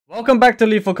Welcome back to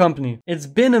Lethal Company. It's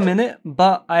been a minute,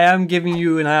 but I am giving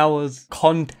you an hour's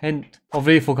content of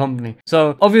Lethal Company.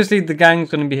 So obviously the gang's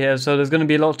going to be here, so there's going to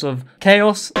be lots of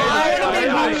chaos.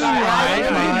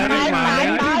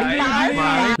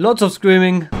 Lots of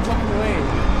screaming.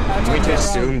 We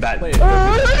just assume that.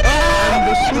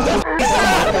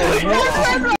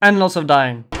 And lots of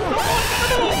dying.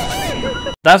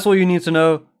 That's all you need to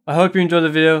know. I hope you enjoyed the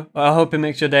video. I hope it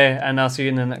makes your day, and I'll see you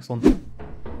in the next one.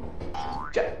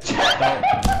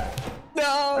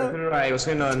 No! Right, what's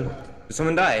going on? Did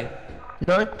someone die?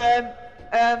 No.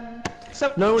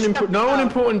 No one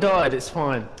important died. It's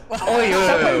fine. Oh,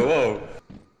 whoa.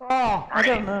 Oh, I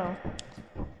don't know.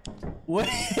 Wait,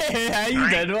 how you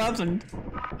dead? What happened?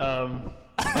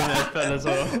 Fell as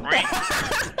well.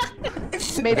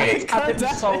 Maybe it's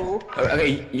Adam's soul.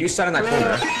 Okay, you stand in that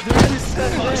corner.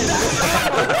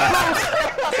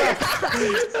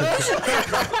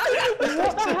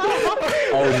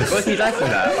 Oh, both you died from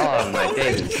that? Oh my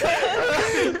days.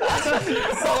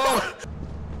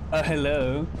 Oh,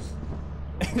 hello.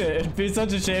 It'd be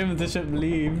such a shame if the ship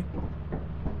leave.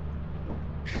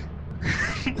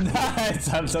 Nice,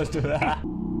 I'm so sure.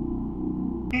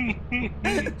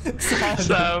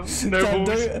 Sam,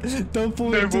 don't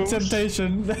fall into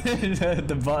temptation.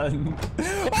 The button.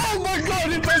 Oh my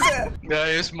god, he pressed it! No,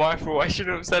 it's my fault. I should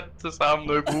have said to Sam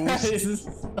no balls.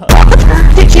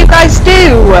 What did you guys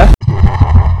do?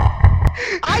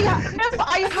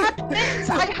 I had bits.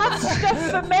 I had stuff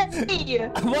for me.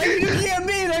 Why are you looking at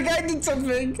me like I did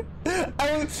something?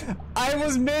 I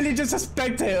was merely just a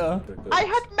spectator. I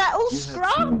had metal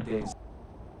scrap.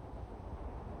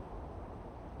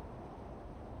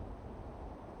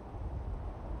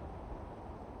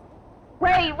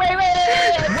 Wait.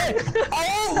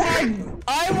 Oh my!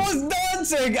 I was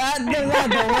dancing at the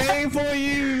ladder waiting for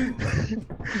you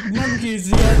monkeys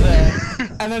to get there,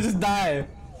 and I just die.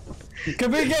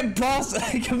 Can we get past?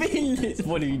 Can we?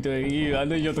 What are you doing? I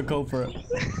know you're the culprit. Oh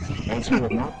my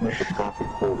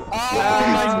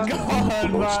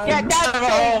god, man! Get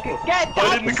down! Get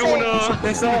down! In the corner.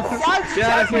 Piss off! Get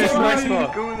out of here, it's my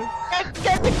spot!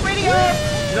 Get the gritty off!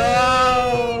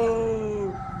 No!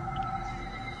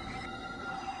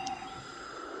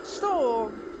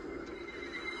 Storm.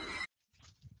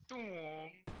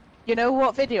 You know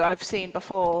what video I've seen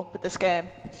before with this game?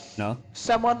 No.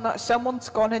 Someone's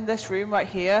gone in this room right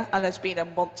here, and there's been a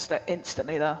monster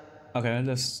instantly there. Okay,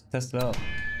 let's test it out.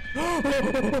 Oh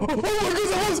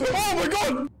my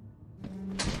god!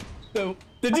 No.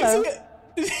 Did you see it?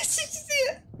 Did you see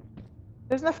it?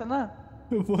 There's nothing there.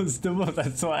 There was,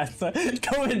 that's what I said.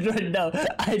 Come in right now,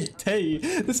 I tell you.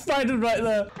 The spider's right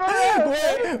there.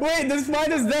 Wait, the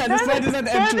spider's there. The spider's at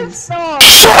the entrance.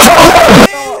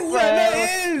 There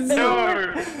is!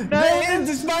 No! There is!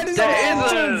 The spider's at the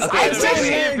entrance! I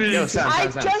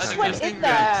just went in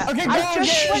there. Okay, go on,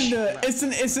 get in there. It's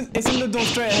in the door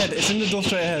straight ahead. It's in the door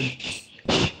straight ahead.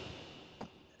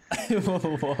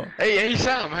 Whoa. Hey,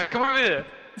 Sam, come over here.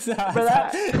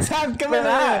 Sam, come in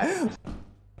here.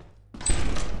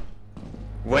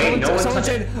 Wait, no one touch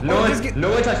it. No one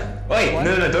touch. Wait,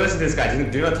 no, don't listen to this guy.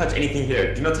 Do not touch anything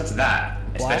here. Do not touch that,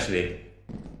 especially.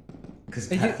 Because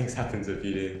bad things happen if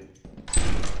you do.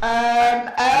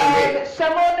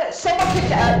 Someone picked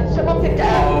it up. Someone picked it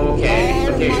up. Oh, okay.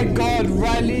 Oh my god,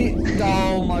 Riley.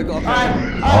 Oh my god.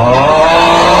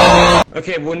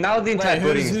 Okay, well now the entire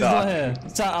building is dark.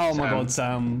 Oh my god,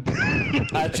 Sam.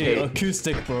 Actually,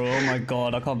 acoustic, bro. Oh my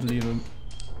god, I can't believe him.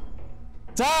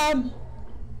 Sam!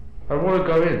 I want to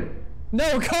go in.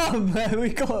 No, come! We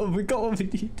got what we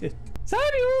needed.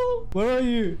 Samuel! Where are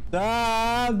you?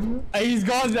 Sam! He's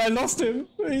gone, I lost him.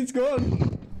 He's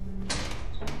gone.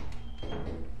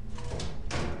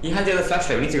 He had the other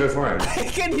flashlight, we need to go for him.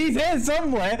 He's here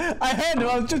somewhere. I heard him,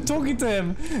 I was just talking to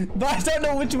him. But I don't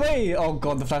know which way. Oh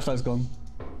god, the flashlight's gone.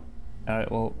 Alright,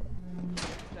 well.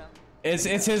 It's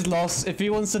his loss. If he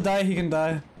wants to die, he can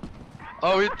die.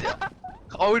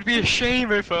 I would be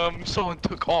ashamed if someone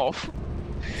took off.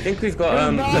 I think we've got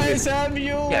Goodbye,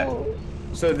 Samuel! Yeah.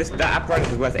 So that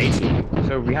apparatus is worth 80.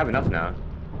 So we have enough now.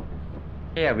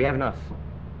 Yeah, we have enough.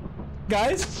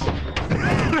 Guys?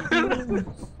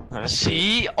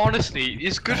 See, honestly,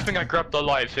 it's a good thing I grabbed the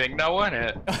light thing now, wasn't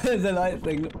it? The light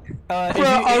thing.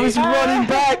 I was running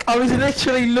back. I was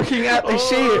literally looking at the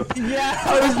ship. Yeah.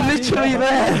 I was literally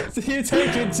there. So you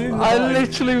take it too long. I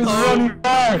literally was running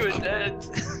back. You're dead.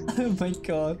 Oh my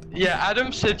god. Yeah,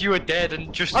 Adam said you were dead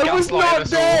and just I was gaslighted not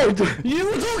us all. dead! You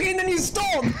were talking and you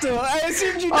stopped! I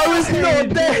assumed you died! I was not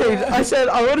dead! I said,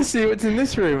 I want to see what's in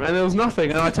this room, and there was nothing,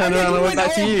 and I turned around and I went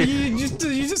back to you. You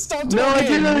just stopped talking! No, I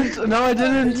didn't! No, I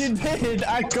didn't! You did!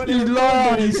 I got You it lied!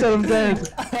 recorded. You said I'm dead!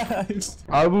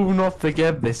 I will not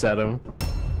forget this, Adam.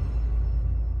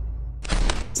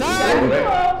 Sam!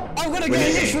 I'm gonna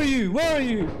get this for you! Where are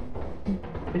you?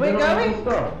 We're going.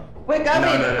 We're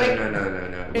going. No.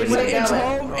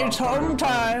 It's home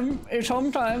time! It's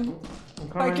home time!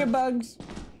 Pack your bags!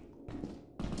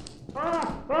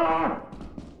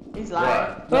 He's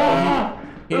lying. No!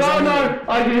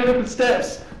 I can hear the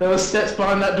steps! There were steps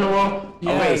behind that door. Oh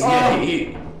wait,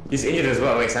 he's injured as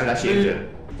well. Wait, Sam's actually injured.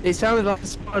 It sounded like a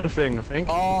spider thing, I think.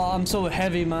 Oh, I'm so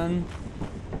heavy, man.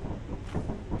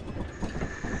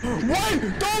 Why?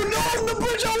 Don't know on the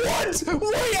bridge at once!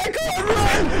 Wait, I can't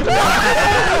run!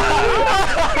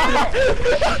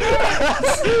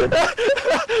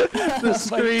 The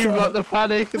scream, like the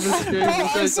panic and the scream.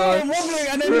 Oh, I'm sorry, I'm wobbling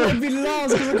and then I'd be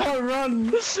lost because I can't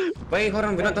run. Wait, hold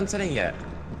on, we're not done selling yet.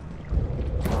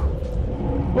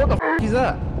 What the f is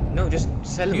that? No, just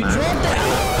sell them. You dropped it!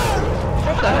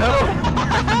 What the hell?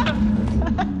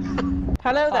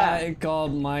 Hello there.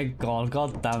 My god,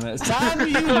 god damn it. Sam,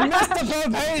 you messed the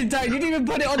propane tank, you didn't even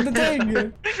put it on the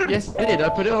thing! Yes, I did, I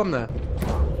put it on there.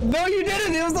 No, you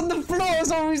didn't, it was on the floor for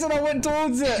some reason I went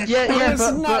towards it! Yeah,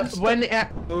 but Snatched. when it...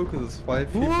 No, because it's 5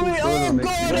 people. Wait, so oh it'll make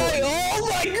god, you oh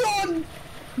my god!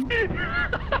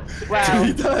 Well,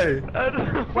 Did he die?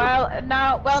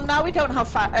 now we don't have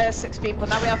 6 people.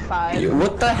 Now we have 5.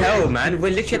 What the hell, man?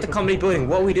 We're literally at the comedy building.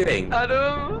 What are we doing?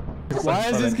 Adam! Why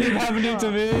does this keep happening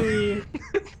to me?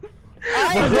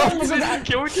 You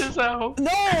killed yourself! No,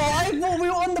 I thought we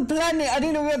were on the planet. I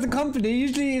didn't know we were at the company.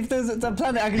 Usually, if there's a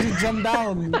planet, I can just jump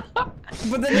down.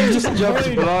 But then it just Jumped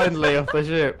void. blindly off the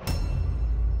ship.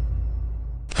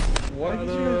 Why did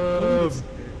you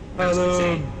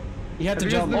Adam. You had to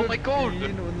Have you jump. guys Oh my god!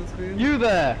 seen on the screen? You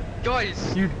there!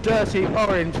 Guys! You dirty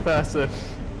orange person!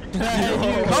 You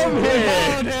Come here!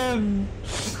 found him.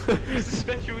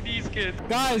 Special needs kid!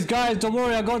 Guys, don't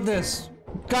worry, I got this.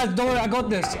 Guys, don't worry, I got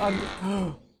this. No, I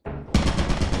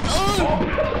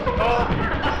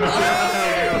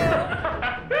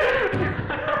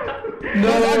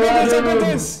got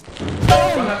this.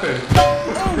 What happened?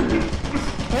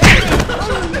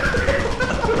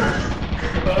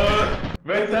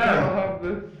 Where's I Sam? don't have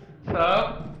this.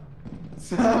 Sam?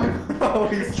 Sam? Oh,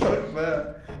 he's stuck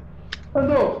there. Oh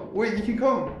no! Wait, you can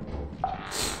come.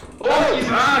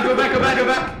 Oh, go back.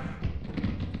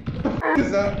 What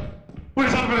is that? What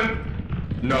is happening?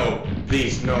 No,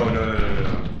 please, no.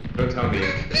 Don't tell me.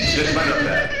 Just run up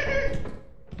there.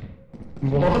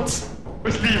 What?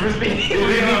 Leave.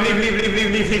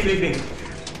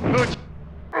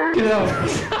 You know,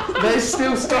 there's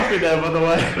still stuff in there, by the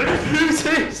way. Who's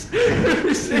this?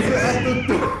 This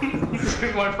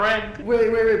is my friend.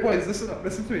 Wait, boys, listen to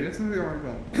me, listen to the orange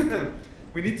man.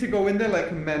 We need to go in there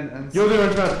like men and... You're the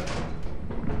orange man.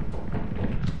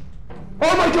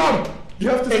 Oh my god! You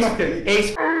have to smack it.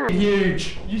 It's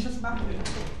huge. You should smack it.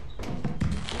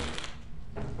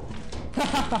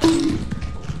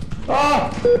 Ah!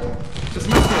 Just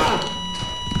smack it.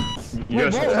 You're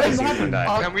what supposed to see happened? one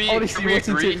die. Can we Honestly, agree?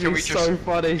 watching TV Can we is just so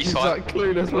funny. be He's silent? like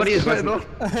clueless What what's is going on.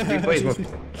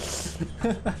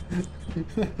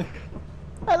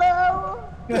 Hello.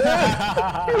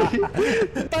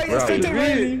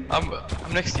 I'm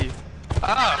next to you.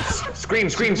 Ah! Scream.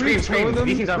 These things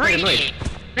are pretty annoying.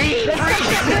 Wait.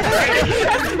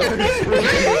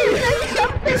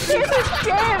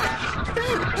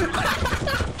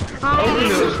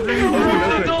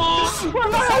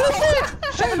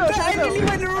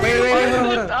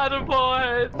 Adam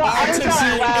boy!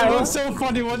 It was so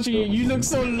funny watching you. You look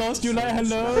so lost. You're like,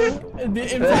 hello?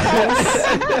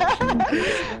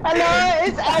 Hello,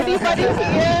 is anybody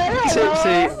here?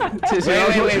 Tipsy, I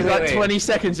was Wait, watching like wait. 20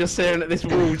 seconds just staring at this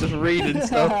wall, just reading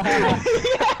stuff.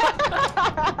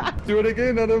 Do it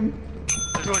again, Adam.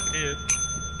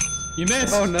 You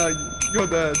missed. Oh no, you're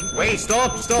dead. Wait,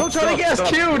 stop. Stop trying to get us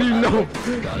killed, you know!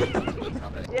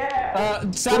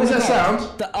 Sam, What was that sound?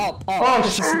 The up. Oh,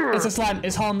 it's a slime.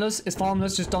 It's harmless.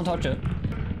 Just don't touch it.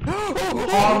 Oh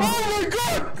my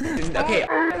god! Okay.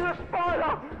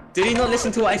 Did he not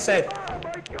listen to what I said?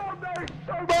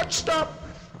 Stop!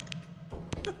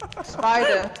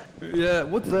 Spider. Yeah,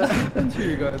 what's that happened to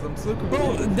you guys? I'm so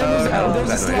Bro, confused. there was a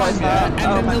that's slime there, and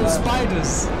then there was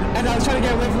spiders. And I was trying to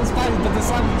get away from the spiders, but the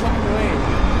slime was running away.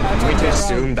 We to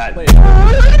assume that.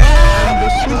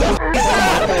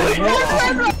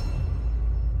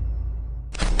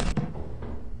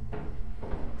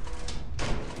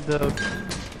 So.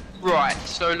 Right,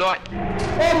 so like...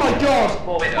 Oh my god!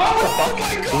 Oh my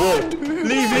God!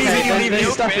 Leave.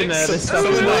 There's stuff in there. There's stuff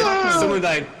in there. Someone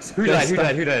died. Who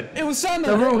died? It was Sam.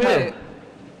 They're all here. Wait.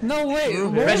 No, wait.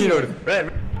 Reginald.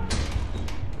 We're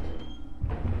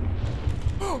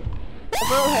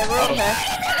all here, we're all here.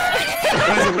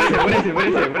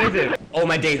 What is it? Oh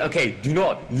my days. Okay, do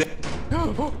not. Okay,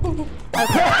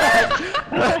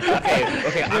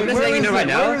 I'm just letting you know right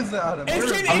now. Where is it, Adam?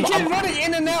 It keeps running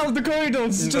in and out of the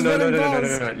corridors. Just No. running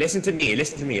past. Listen to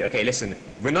me. Okay, listen.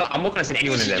 I'm not gonna send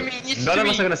anyone in Listen there. to me, listen None to of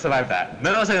us me. are gonna survive that.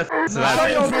 None of us are gonna Shut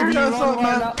survive your that. bitch ass up,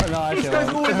 man! No, I This feel guy's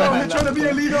always out here trying to be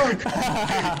a leader!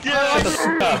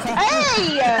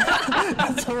 Hey!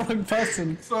 That's the wrong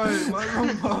person. Sorry, my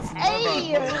wrong person.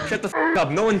 Hey! Shut the f up.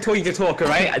 No one told you to talk,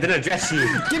 alright? I didn't address you.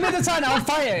 Give me the sign, I'll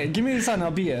fire it. Give me the sign, I'll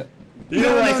beat it. You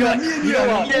know what? I feel like. You know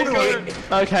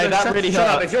what? Okay, that really Shut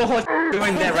up. hurt. If your horse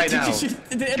going there right now.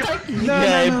 Did it attack you?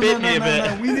 Yeah, it bit me a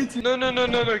bit. We need to...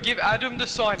 No, give Adam the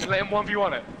sign and let him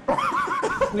 1v1 it.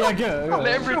 Yeah, go.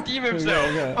 Let him redeem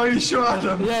himself. Yeah. Are you sure,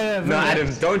 Adam? Yeah. No,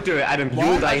 Adam, don't do it, Adam. You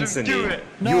will die Adam, instantly. do it.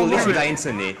 You will No, literally no. die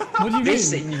instantly. What do you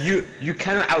This, mean? you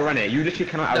cannot outrun it. You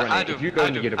literally cannot No, outrun it. Adam, If you go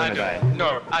in, you're gonna die.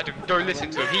 No, Adam, don't listen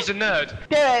to him. He's a nerd.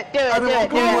 Do it.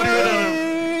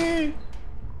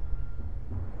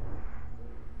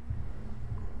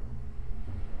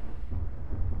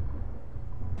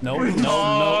 No.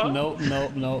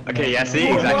 Okay, yeah, see?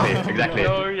 Exactly.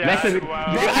 Oh, yeah, Next,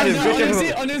 wow.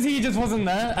 Honestly, he just wasn't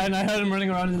there, and I heard him running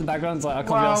around in the background. It's like, I can't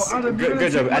be Wow, asked. Adam,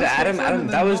 Good job. Adam,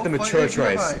 that was the mature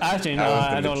choice. Actually, no, That was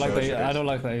the I don't like mature that. I choice. don't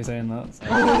like that you're saying that.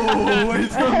 Oh,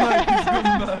 he's going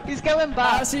back. He's going I'll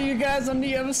back. see you guys on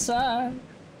the other side.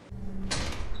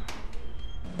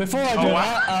 Before I do Oh,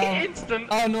 that, wow. Instant.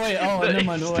 oh no wait, oh never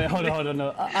mind. Wait, hold on, no.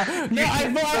 No, I thought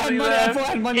I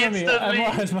had money on me. I thought I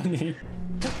had money.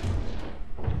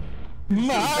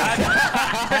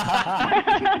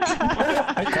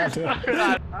 I can't do it.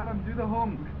 Adam, do the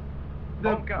honk.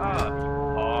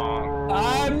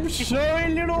 I'm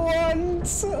sorry, little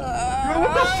ones.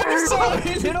 I'm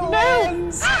sorry, little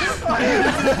ones.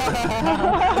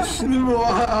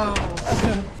 Wow.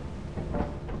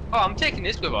 Oh, I'm taking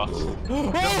this with us.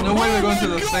 No way we're going to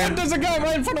the same... There's a guy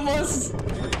right in front of us.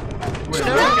 Wait,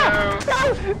 There we go.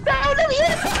 No, let me in!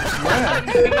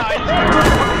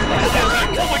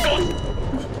 Oh my god!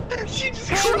 Jesus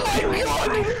Christ!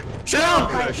 Shut up!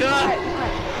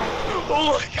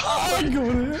 Oh my god!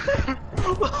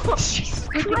 Jesus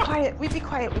We'd be quiet, we'd be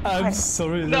quiet. I'm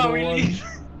sorry, No, little we one. leave.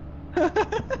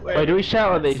 Wait, do we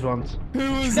shout at these ones?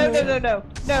 Who was No, it? no.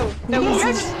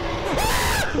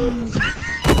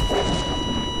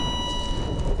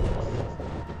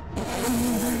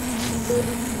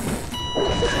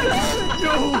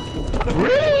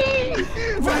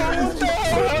 What the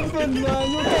hell happened,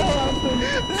 man? What the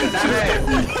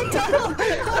hell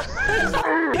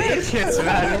happened? Idiots,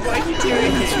 man. What are you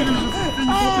doing?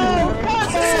 Oh, come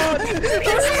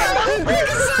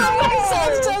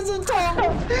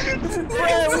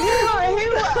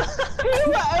Who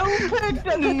opened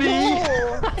the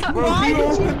door? Why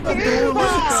did you do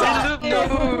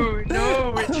that?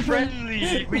 No, it's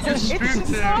friendly. We just It's spooked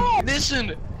him. not.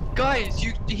 Listen, guys,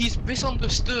 he's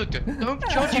misunderstood. Don't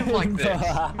judge him like this. Pretty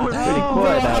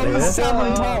quiet out here. Sam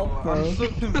on top, bro. I'm so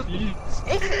confused.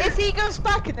 If he goes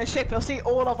back in the ship, he'll see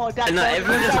all of our dead No,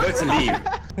 everyone just votes to leave.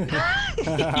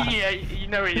 You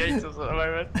know he hates us at the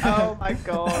moment. Oh my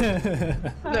god.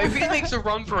 No, if he makes a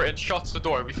run for it and shuts the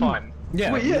door, it'll be fine.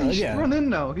 Yeah, Wait, he should run in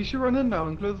now. He should run in now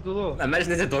and close the door. Imagine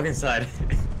there's a dog inside.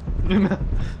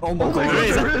 Oh my god. There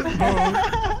is.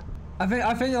 I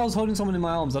think I was holding someone in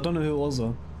my arms. I don't know who it was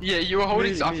though. Yeah, you were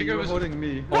holding. I think you it were was. holding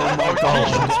me. Oh my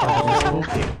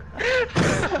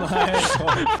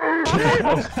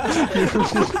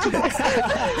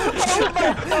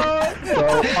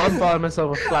So I'm buying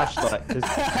myself a flashlight because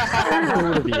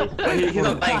all of you. He's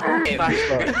not buying it.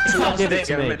 Flashlight. Give it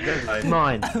to me. It's It's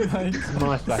mine. It's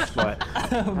my flashlight.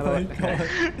 Oh my god.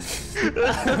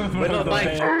 We're not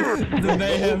buying. The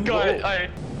mayhem. Guy,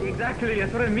 Exactly,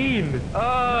 that's what I mean.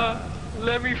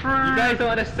 let me through. You guys don't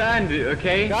understand,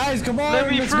 okay? Guys, come on, Let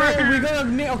me let's through. go. We gotta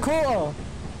knit a quarter.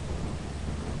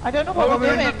 I don't know what we're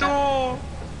Open the doing. door,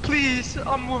 please.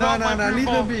 I'm without my No, leave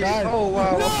them be. Guys. Oh,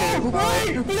 wow, No, okay.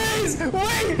 wait, please,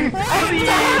 wait,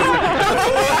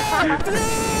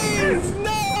 please,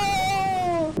 no.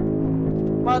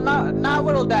 Well, now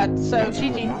we're all dead, so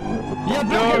GG. Yeah,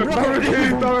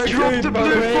 Barricade, Drop the blue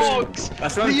barricade. box.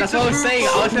 That's what I was saying. I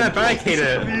was trying to barricade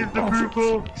it. Leave the blue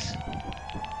box.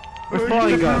 We're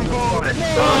fine, guys. We're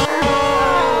fine.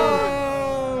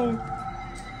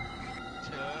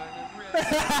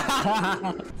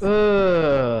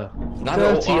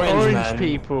 Dirty orange man.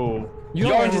 people.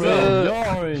 You're orange as well. You're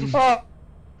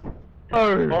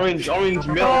orange. Orange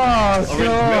milk.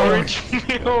 Oh, Orange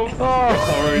milk.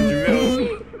 Orange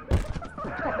milk.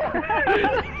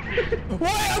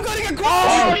 Wait, I'm gonna get Oh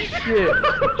crushed! shit!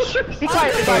 Be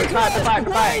quiet, be quiet, be quiet,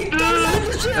 be quiet. No,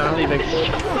 I'm leaving.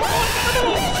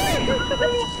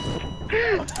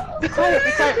 Be quiet,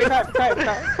 be quiet, be quiet, be quiet, be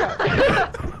quiet.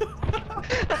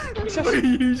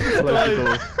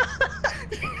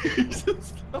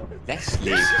 Let's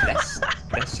leave.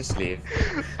 Let's just leave.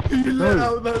 You let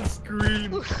out that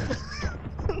scream.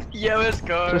 Yeah, let's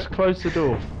go. Just close the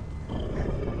door.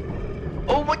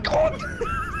 Oh my god!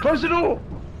 Close the door!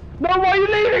 No, why are you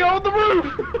leaving? I'm on the roof!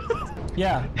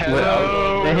 Yeah.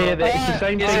 Hello. They're here, it's the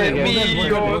same Is thing it again. me We're you're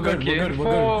good, we're looking good, we're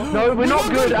for? good. No, we're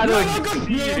not good, Adam.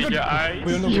 See it in your eyes.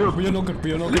 We are not good.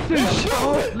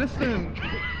 Listen.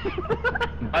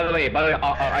 By the way,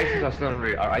 our items are still on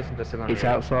route. Our items are still on route. It's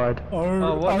outside.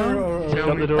 What now?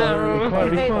 Shut the door. Be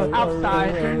quiet, be quiet.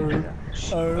 Outside.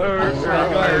 Oh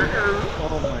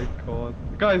my god.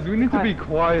 Guys, we need to be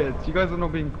quiet. You guys are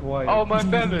not being quiet. Oh my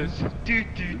fellas. Do.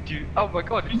 Oh my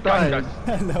god, who's that guy?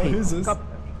 Hello, who's this? Adam,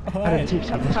 Alright.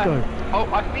 Tipsy, let's go. Oh,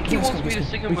 I think he wants me to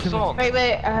sing him a song. Wait,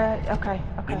 okay.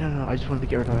 No, I just wanted to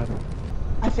get rid of Adam.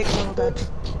 I think we're all dead.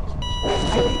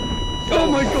 Oh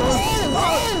my god!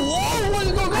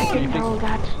 I think we're all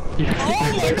dead. Oh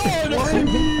my god!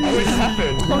 What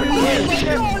happened?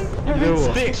 You know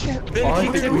what? I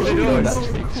think we should go and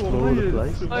actually explore the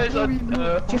place. Guys,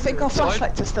 Do you think our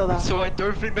flashlights are still there? So I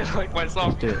don't think they like my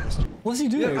song. Do it. What's he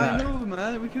doing? I know,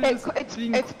 man. We can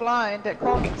It's blind. It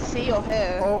can't see or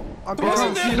hear. Oh, I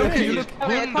can't see. Look, you look. Oh,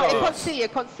 wait, it can't see.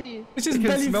 It can't see. It's just It can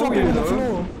belly smell flopping you, on the though.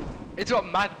 floor. It's got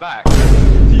mad back.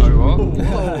 Oh,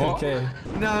 what? Okay.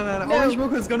 No. Orange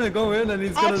Smoker's gonna go in and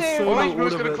he's gonna Adam. solo Orange all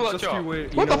Smoker's of gonna it. clutch Just up. you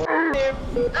wait. What the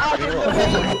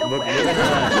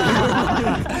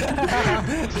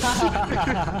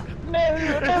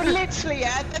No, literally,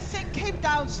 yeah. The thing came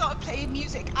down, started playing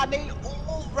music, and they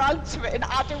all ran to it, and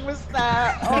Adam was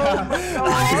there. Oh my god.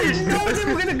 I didn't know they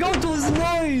were gonna go to his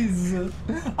noise!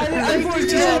 I thought it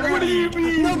was just... What do you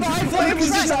mean? No, but I thought it was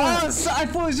just us! I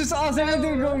thought it was just us,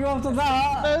 anything going after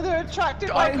that! No, they're attracted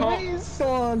by noise.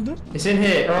 God. It's in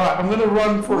here. Alright, I'm gonna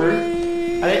run through.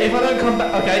 And if I don't come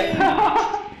back, okay.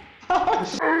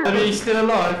 Are you still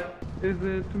alive? Is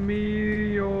it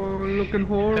me you're looking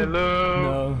for?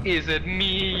 Hello. No. Is it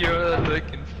me you're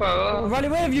looking for? Riley,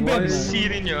 where have you been? See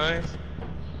it in your eyes.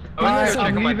 I Guys, was gonna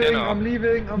check on my dinner. I'm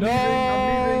leaving. No.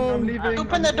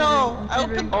 Open the door.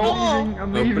 Open the door. I'm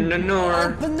Open leaving. the door.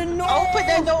 Open the door! Open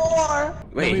the door.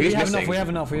 Wait, we who's have missing?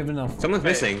 enough, we have enough. Someone's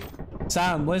missing.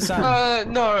 Sam, where's Sam?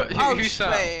 No. Oh, Who's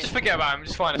that? wait. Just forget about him.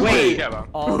 Just find us. Wait. Forget about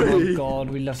him. Oh my god,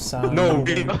 we left Sam. No,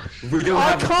 we don't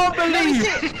I have. can't believe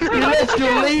you left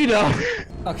your leader!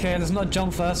 Okay, let's not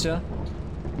jump first, yeah?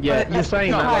 Yeah, you're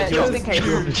saying that like Just you're... in case.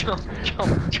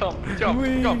 Jump.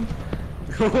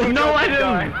 No, I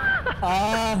didn't!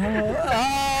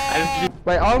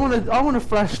 Wait, I want a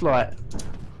flashlight.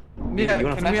 Yeah, You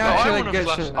want a can we flashlight? actually get I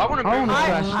some? want to I want a move.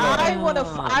 flashlight. I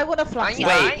want a flashlight.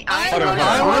 Wait. Hold on. I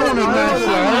want a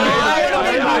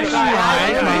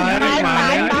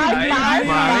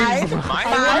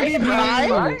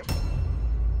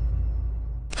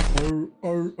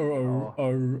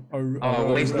Oh,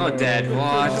 well, he's not dead.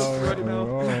 What?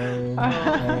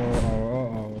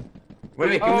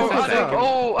 Wait, give me the flashlight.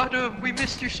 Oh, Adam, we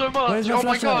missed you so much. Where's your Oh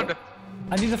my flashlight? god.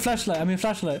 I need a flashlight,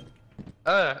 flashlight.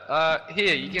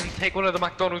 Here, you can take one of the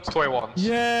McDonald's toy ones.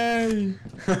 Yay!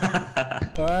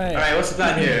 Alright. Alright, what's the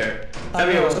plan here? Tell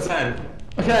me what's the plan?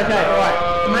 Okay,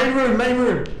 alright. Main room. Main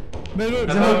room.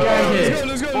 There's a whole gang here.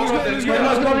 Let's go. Wait,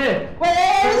 let's go here.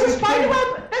 Wait, there's a spider web.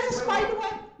 There's a spider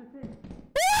web.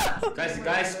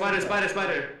 Guys,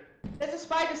 spider. There's a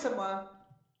spider somewhere.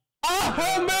 Ah,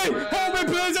 help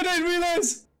me, please, I didn't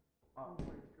realize!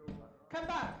 Come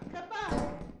back.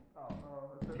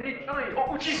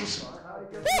 Oh, Jesus. What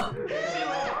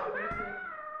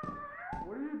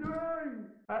are you doing?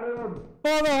 Adam!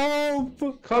 Oh no,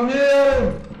 help! Come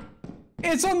here.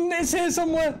 It's here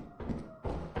somewhere!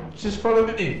 Just follow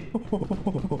me.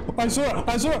 I saw it,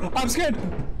 I'm scared!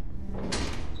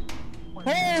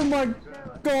 Oh my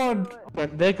god!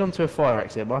 They're gone to a fire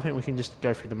exit, but I think we can just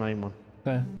go through the main one.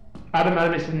 Okay.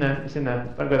 Adam, it's in there.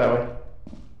 Don't go that way.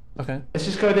 Okay. Let's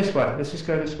just go this way.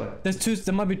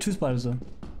 There might be two spiders though.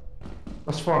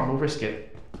 That's fine, we'll risk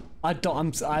it. I don't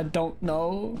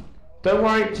know. Don't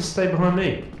worry, just stay behind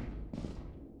me.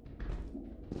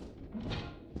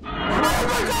 Oh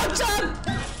my god, Sam!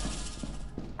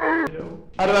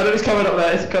 Adam, it's coming up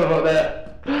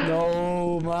there,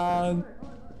 No, man.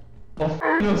 Oh,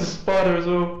 there was a spider as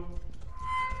well.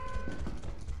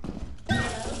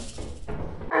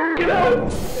 Get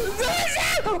out!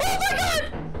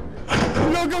 Oh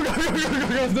my god!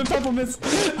 Go, the purple miss.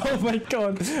 Oh my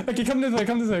god. Okay, come this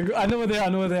way. I know where they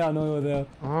are,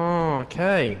 Oh,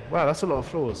 okay. Wow, that's a lot of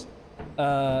floors.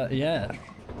 Yeah.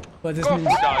 But this Go means...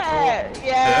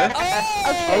 Yeah.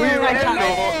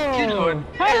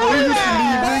 Oh,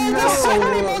 there's so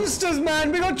many monsters,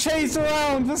 man. We got chased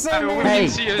around for some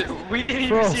reason. We didn't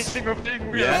even see a single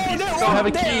thing. Yeah. I have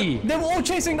a key. They were all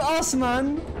chasing us,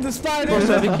 man. The spiders.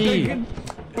 I have a key.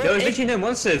 There was literally no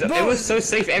monsters. It was so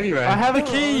safe everywhere. I have a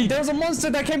key. There was a monster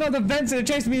that came out the vents and it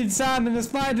chased me and Sam, and the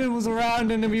spider was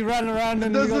around, and then we ran around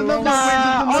and we got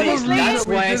lost. Honestly, That's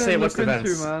why I say what's the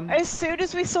vents. as soon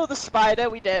as we saw the spider,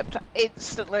 we dipped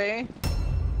instantly.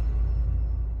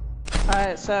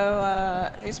 Alright, so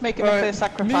who's making the first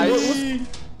sacrifice? Me.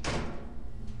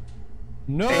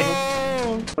 No!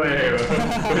 Wait, what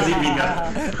does he mean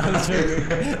now?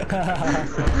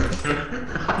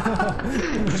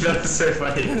 That's so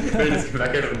funny. Wait, I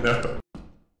don't know.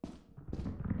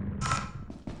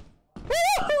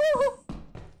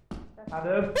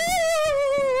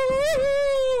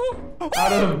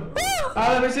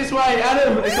 Adam, it's this way!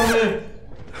 Adam, it's on here!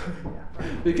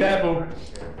 Be careful.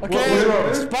 Okay, what's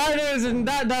wrong? spiders in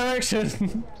that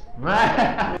direction.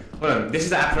 Hold on, this is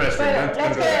the apparatus.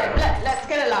 Let's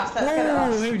get it last.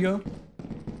 Oh, here we go.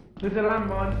 There's a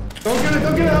landmine. Don't get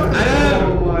it out!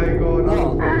 Adam! Oh my god,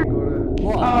 oh my god.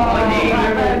 What?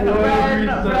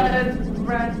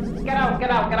 Red. Get out. Get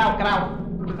out,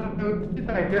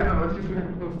 it's just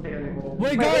gonna go stay anymore.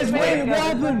 Wait, guys, wait, what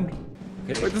happened?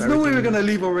 Wait, there's no way we're gonna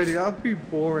leave already, that would be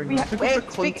boring. Think of the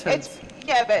content.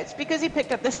 But it's because he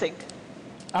picked up this thing.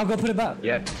 I'll go put it back.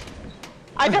 Yeah.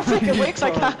 I don't think it works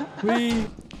like that. We...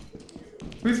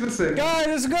 Who's missing? Guys,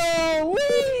 let's go!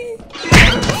 Whee!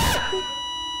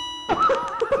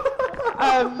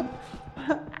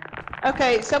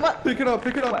 Okay, someone... Pick it up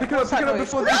before they noise?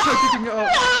 start picking it up.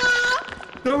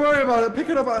 Don't worry about it, pick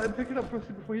it up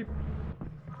before he...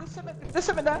 There's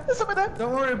something there.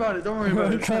 Don't worry about it, I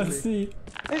it. can't see.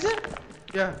 Is it?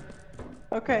 Yeah.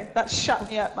 Okay, that shut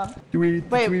me up, man. Wait,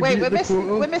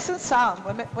 We're missing Sam.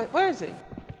 Where is he?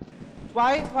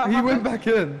 Why? What He happened? went back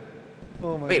in.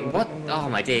 Oh my Wait, god. what? Oh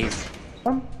my days.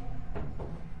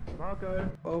 Marco.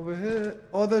 Over here.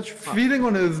 Oh, they're feeding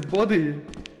on his body.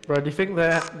 Bro, do you think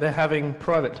they're having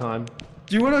private time?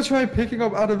 Do you want to try picking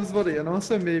up Adam's body? And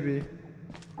also maybe...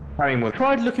 Carrying more.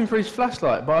 Tried looking for his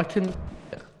flashlight, but I can...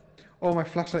 Oh, my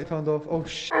flashlight turned off. Oh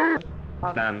shit.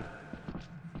 Damn.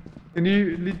 Can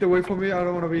you lead the way for me? I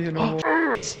don't want to be here no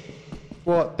more.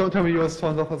 What? Don't tell me yours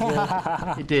turned off as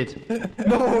well. He did.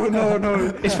 No.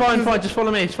 It's fine, just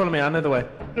follow me, I know the way.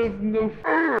 No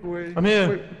way. I'm here.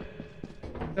 Wait.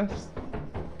 Yes.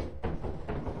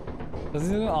 Does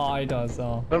he? Oh, he does.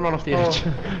 Oh. Don't run off the edge.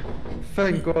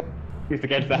 Thank god. You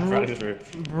forget that for this room.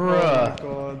 Bruh.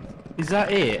 Oh my god. Is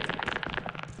that it?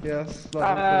 Yes.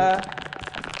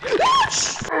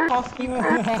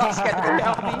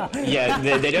 Yeah,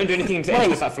 they don't do anything until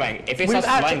it starts flying. If it starts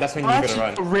flying, that's when you gotta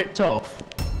run. Ripped off.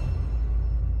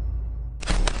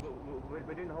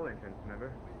 We're doing the whole entrance,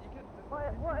 remember?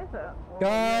 What is it?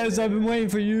 Guys, I've been waiting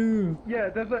for you. Yeah,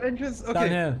 there's an entrance. Okay. Down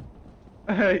here.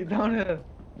 Hey, down here.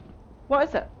 What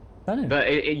is it? Down here. But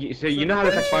so you know how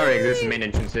the fire exists in main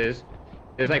entrances?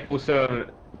 There's like also,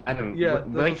 I don't know, Yeah,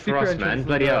 like there's a for us, secret man. entrance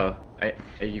Bloody in hell.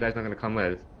 Are you guys not gonna come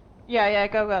with? Yeah,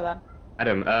 go then.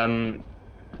 Adam,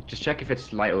 just check if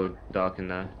it's light or dark in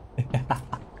there.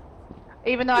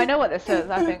 Even though I know what this is,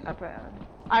 I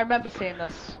remember seeing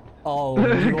this. Oh,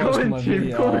 you Go watched in, my Chief,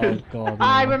 video. go Oh in. god.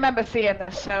 I remember seeing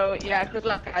this, so yeah, good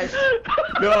luck, guys.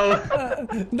 No!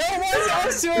 No, why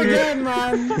us two again,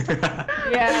 man?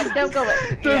 Yeah, don't go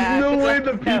in. There's no way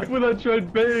the people that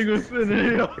tried baiting us in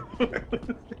here.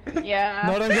 Yeah.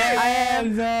 Not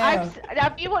again.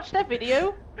 Have you watched their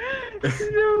video?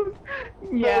 No,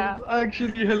 Yeah. that's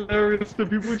actually hilarious. The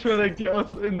people trying to get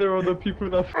us in there are the people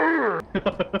that.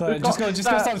 Sorry, just go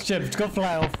stop the ship. Just go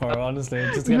fly off for her, honestly.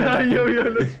 Just get Nah, it. yo,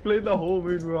 let's play the whole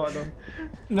moon right now.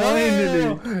 No,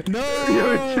 Finally. no.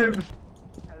 Yo, Chips.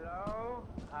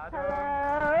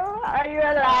 Hello? Are you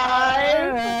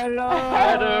alive? Hello.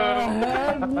 Hello?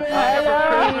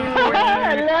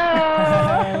 Hello?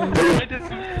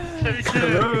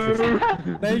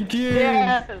 Thank you.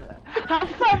 Yeah. Have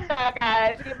fun now,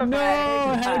 guys.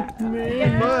 No, help me.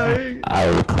 Bye. I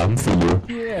will come for you.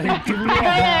 Yeah, give me a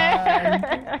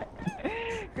hand.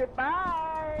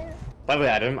 Goodbye. By the way,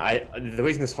 Adam, the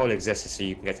reason this hole exists is so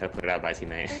you can get teleported out by a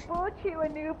teammate. I bought you a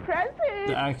new present.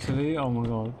 Actually, oh my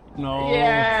god. No.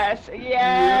 Yes,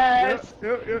 yes,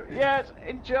 yes.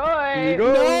 Enjoy. Here you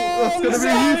go. That's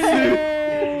gonna be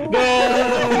you.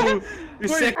 No! You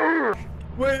sick.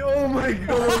 Wait, oh my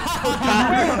god.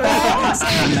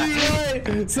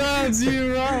 Sounds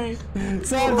you right.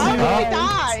 Sounds How you did we right.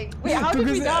 die? Wait, how did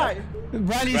we die?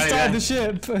 Riley started the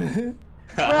ship.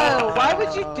 Bro, why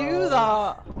would you do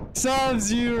that?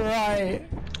 Serves you right.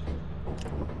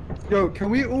 Yo, can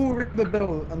we all ring the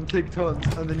bell and take turns,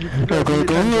 and then you can go.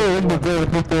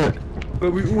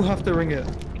 But we all have to ring it.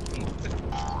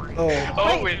 Oh.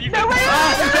 Oh, wait, you No, wait!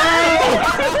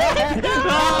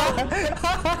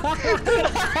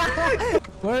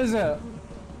 Where is it?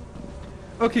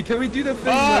 Okay, can we do the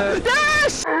thing where...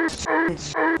 Yes!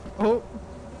 Oh.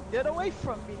 Get away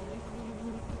from me.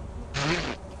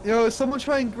 Yo, someone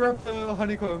try and grab the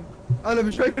honeycomb.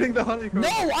 Adam, try getting the honeycomb. No,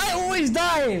 I always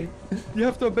die. You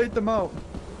have to bait them out.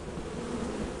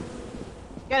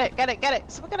 Get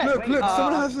it. Someone get it. Look, Wait, look,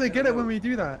 someone has to get it when we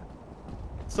do that.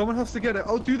 Someone has to get it.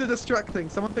 I'll do the distract thing.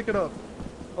 Someone pick it up.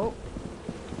 Oh.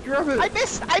 Grab it. I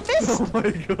missed! Oh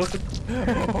my god.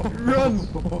 Run.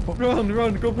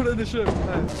 Go put it in the ship.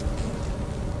 Nice.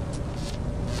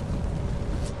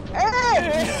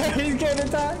 Hey! He's getting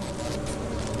attacked.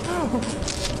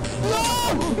 No,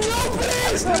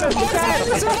 please! I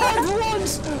survived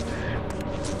once!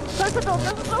 Close the door.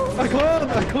 I can't.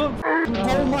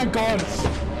 Oh my god.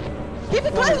 Keep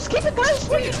it close!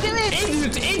 What are you doing?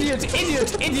 Idiot!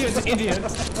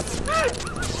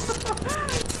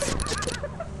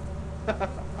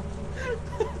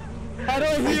 I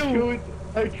don't feel.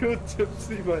 I killed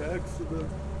Tipsy by accident.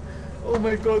 Oh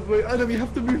my god, wait, Adam, you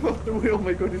have to move off the way. Oh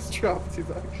my god, he's trapped. He's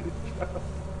actually trapped.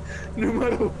 No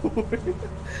matter what.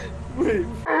 Wait.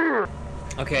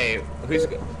 Okay, who's?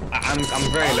 I'm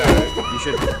very low. You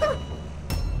should.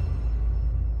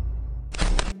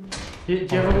 Do you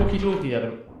have a walkie-talkie,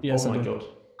 Adam? Yes, oh I my do. god.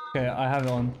 Okay, I have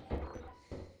it on.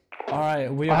 Alright,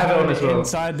 we I have it on are as well.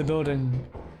 inside the building.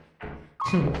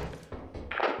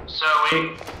 So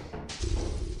we.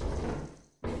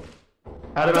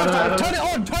 Adam. Turn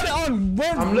it on!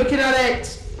 Where? I'm looking at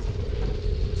it!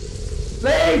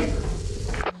 Leave!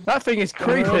 That thing is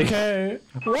creepy. Okay.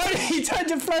 Why did he turn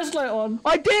your flashlight on?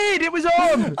 I did! It was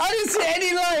on! I didn't see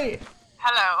any light!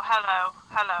 Hello.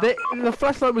 The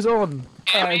flashlight was on.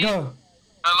 Alright, go.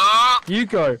 Hello? You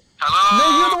go. Hello? No,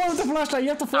 you're the one with the flashlight. You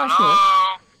have to flash it.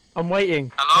 Hello? I'm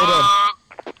waiting. Hello?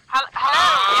 Hello.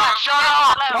 Yeah, shut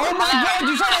up! Oh my god,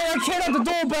 you sound like a kid at the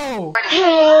doorbell!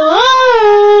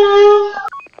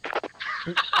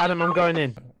 Adam, I'm going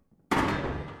in.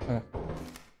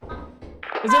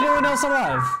 Is anyone else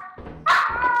alive?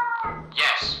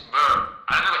 Yes, bro. I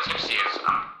don't know what Tipsy is.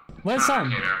 Where's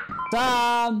Sam?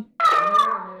 Sam!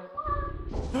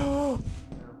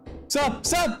 Sam!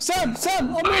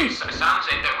 On me! Sam's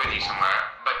in there with you somewhere,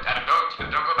 but Adam,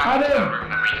 don't go back to Adam! the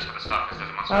room and read us for the stuff because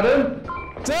there's a monster. Adam!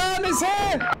 Sam is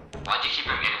here! Why'd you keep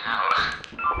him in and out?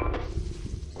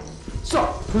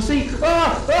 Stop! Pussy!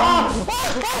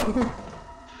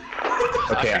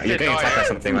 Okay, you're getting attacked by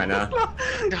something right now.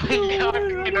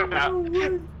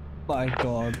 My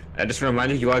god. Just a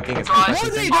reminder, you are getting attacked by What are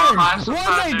they something. doing? What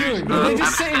are they doing? They're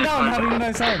just sitting down having a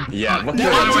nice time. Yeah, what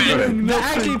They're you're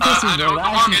actually pissing, bro. They're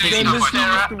actually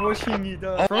pissing. Washing you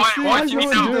down. Why do you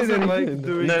need help? Doesn't like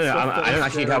doing No, stuff I that don't is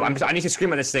actually need help. I need to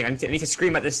scream at this thing. I need to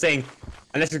scream at this thing.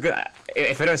 And this is good.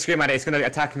 If I don't scream at it, it's gonna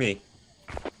attack me.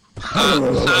 Sam.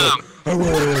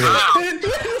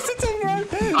 Listen to him, man.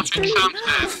 I think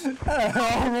Sam's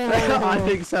dead. I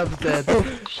think Sam's dead.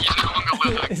 He's no longer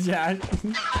living. Yeah.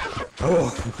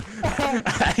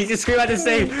 I need to scream at this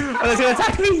thing. Or it's gonna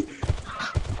attack me.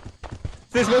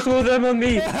 There's multiple of them on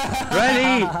me.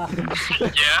 Ready?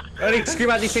 Yeah? Ready? Scream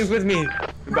at these things with me.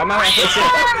 I'm out of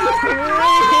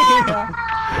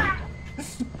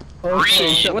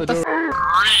Okay, shut What the the door.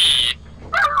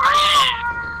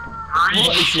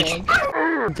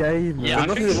 Game, Yeah, I'm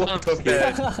not gonna walk up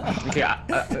there. Okay, I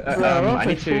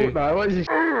need to. What is this?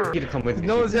 You to come with me.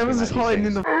 No, Zemon's just hiding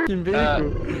in the fucking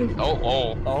vehicle.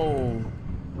 Oh.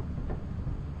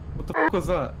 What the fuck was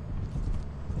that?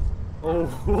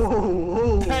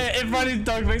 Oh. Hey, if Riley's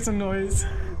dog makes some noise.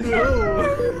 Riley's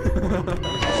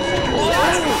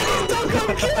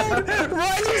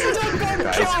dog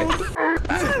got killed!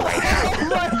 Oh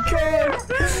my god!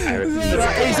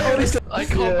 I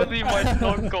can't believe my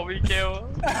dog got me killed.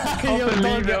 I can't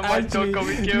believe it, my dog got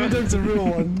me Your killed. dog's a real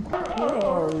one.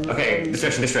 Okay,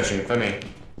 distraction, for me.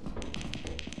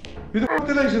 Who the fuck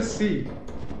did I just see?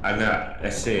 I don't know,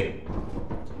 let's see.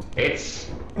 It's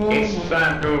It's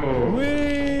Vandal.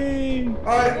 Wee!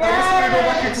 Alright, I'm just gonna go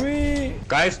back and... Wee!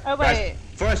 Guys, Oh, guys, wait.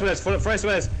 forest with us, forest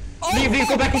with us. Leave,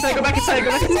 go back inside, go back inside,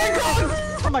 go back inside.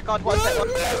 Oh my god, what is that?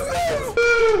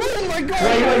 Oh my god!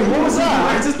 Wait, what was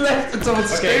that? I just left and someone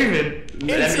screaming.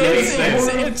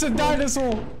 It's a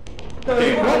dinosaur!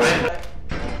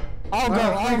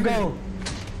 I'll go.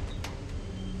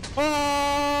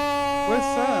 Oh! Where's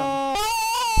Sam?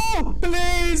 Oh,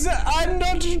 please! I'm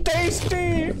not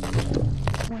tasty!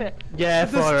 Yeah,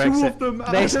 fire There's two exit. of them.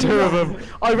 There's two of them.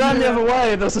 I ran the other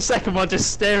way and there was a second one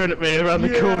just staring at me around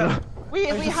the corner. We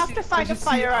have to find a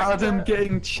fire Adam exit.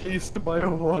 getting chased by a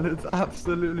one. It's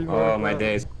absolutely Oh my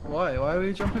days. Why? Why are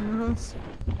we jumping in the house?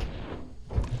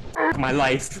 My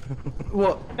life.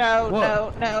 What? No.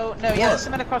 What? Yeah, there's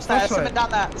something across there. Flashlight.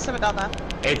 There's something down there.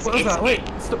 It's What is that? Wait,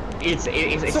 stop. It's Stop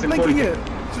the blinking quality. it.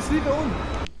 Just leave it on.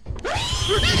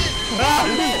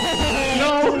 No,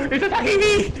 it's attacking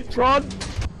me. Run!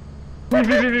 Oh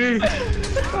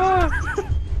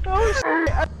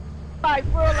shit! Right,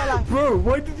 we're all alive. Bro,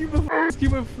 why did you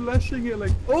keep on flashing it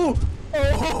like? Oh!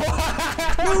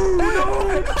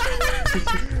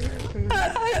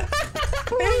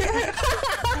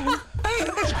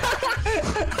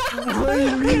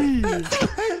 Why me?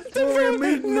 Oh, I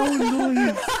made no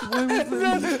noise. Why was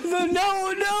that? No!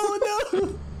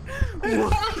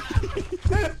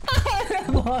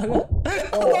 I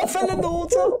fell in the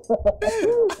water! Oh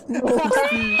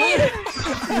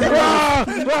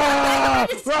my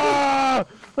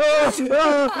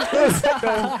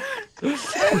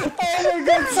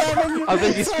god, Simon! I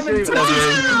think he's screaming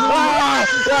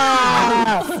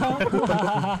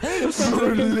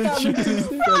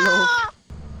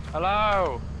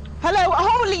Hello. Hello,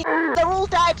 holy! They're all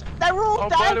dead. They're all Oh,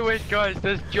 dead. by the way, guys,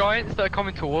 there's giants that are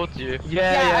coming towards you.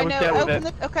 Yeah, I we've know. dealt with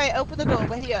it. Open the door.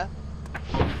 We're here.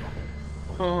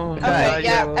 Oh,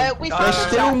 Okay, we There's found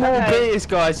still Jack, more okay. beers,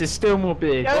 guys. There's still more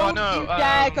beers. Don't Oh, no, you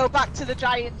dare go back to the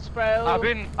giants, bro. I've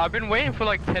been waiting for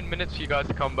like 10 minutes for you guys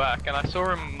to come back, and I saw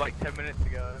him like 10 minutes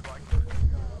ago.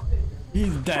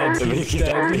 He's dead. He's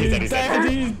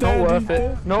dead. Not worth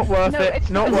it. Not worth No, it. it's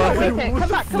Not worth it. Come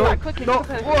back quickly. Not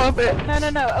worth it.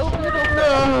 No, open the door.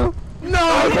 No.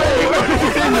 No.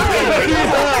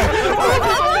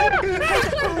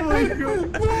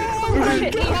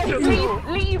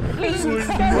 Leave. Wait.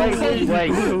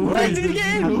 Where did he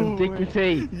get in?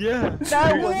 Dignity. Yeah. No,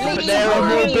 leave. There are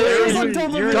more beers.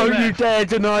 You're Don't you dare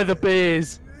deny the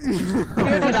beers. We've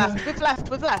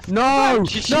left. No,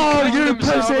 She no, clicked you them,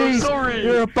 Sam, I'm pussies! sorry.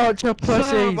 You're a bunch of pussies.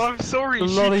 Sam, I'm sorry. A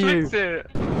She lot of you. clicked it.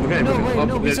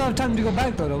 No, we still have time to go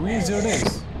back though. We need 0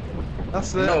 days.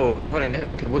 That's it. No, hold on.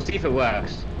 We'll see if it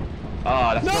works.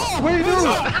 Oh, that's not. Wait, no.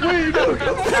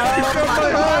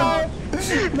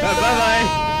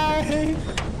 Bye.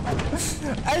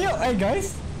 Hey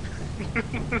guys.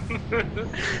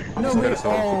 No, wait. Oh,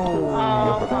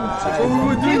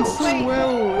 we're doing so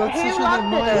well. That's Who such a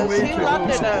landed nice us? way Who to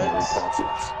landed us?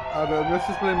 Adam, let's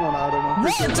just blame on Adam.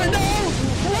 What? No!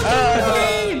 What do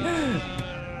you mean?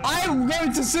 I'm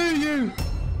going to sue you.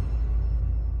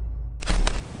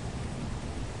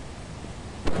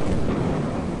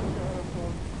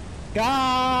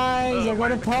 Guys, I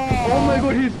got a paw. Oh my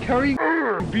god, he's carrying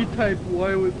B-type.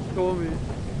 Why would Stormy?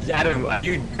 Adam,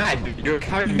 you mad? You're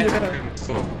carrying me.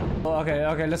 Oh,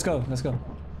 okay, let's go.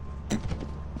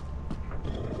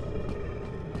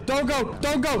 Don't go!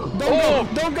 Don't go! Not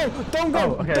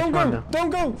again.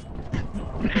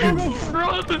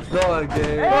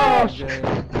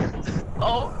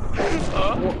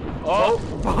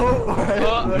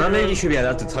 None of you should be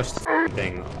allowed to touch the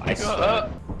thing. I swear.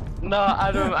 No,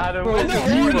 Adam. No,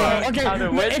 okay,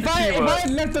 Adam, where's if the I keyword?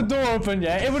 had left the door open,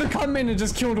 yeah, it would have come in and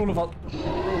just killed all of us.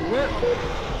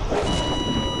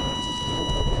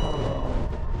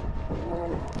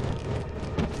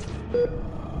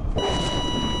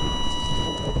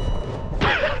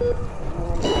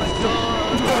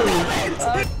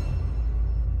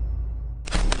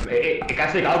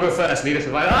 Guys, I'll go first. Lead us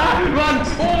to run! Oh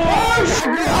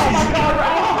my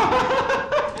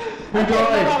god! Who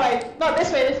died? No,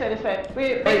 this way.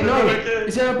 Wait, no.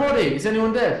 Is there a body? Is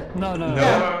anyone dead? No.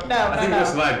 I think we'll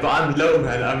survive, but I'm low,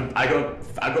 man. I got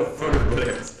full of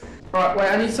bullets. Right, wait.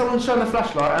 I need someone to shine the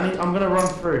flashlight. I'm gonna run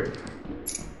through.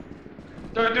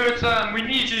 Don't do it, Sam. We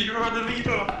need you. You're the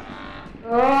leader.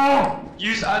 Oh!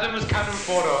 Use Adam as cannon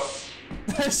fodder.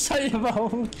 Shut your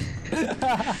mouth.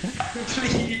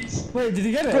 Please. Wait, did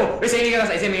he get it? Oh, it's aiming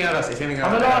at us.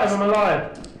 I'm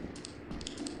alive.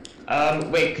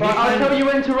 Wait, can Right, I'll you tell you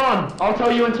when to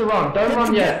run. Don't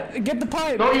run yet. Get the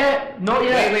pipe. Not yet.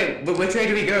 Wait, which way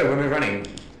do we go when we're running?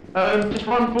 Just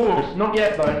run forward. Not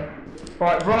yet, though.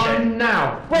 Right, run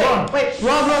now. Wait, run. wait.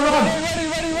 Run.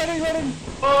 Running.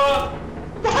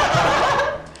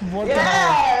 What the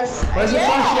hell? Yes! Where's the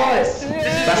flashlight? This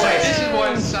is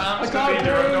why Sam's the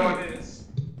leader and no one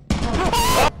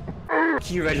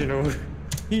is. You, Reginald.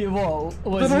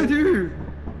 What did I do?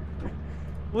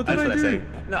 What did I do?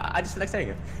 No, I just like saying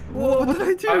it. What did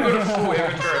I do? I'm gonna full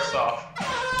inventory of stuff.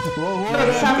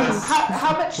 Wait, Sam,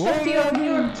 how much stuff do you have in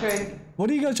your inventory? What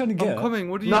are you guys trying to get? I'm coming.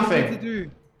 What do you Nothing. need to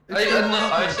do?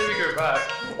 I say we go back.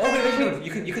 Oh wait, Reginald,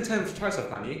 you can try stuff,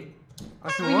 can't you? I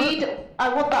can We what? need.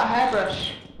 I want that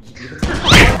hairbrush.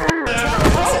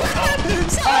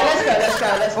 Alright, let's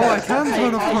go. Oh, I can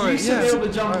turn off You current. should be Yes. able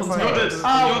to jump on Alright, You're top. the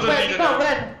Oh, wait, leader you now.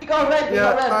 got red.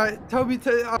 Yeah, alright. Tell me.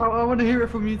 I want to hear it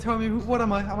from you. Tell me, what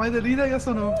am I? Am I the leader? Yes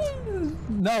or no?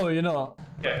 No, you're not.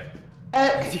 Okay.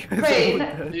 Rain.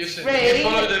 You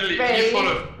follow the lead. You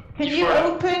follow. Can you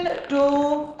open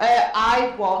door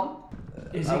I1?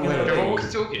 Is he wait, gonna Okay, leave? what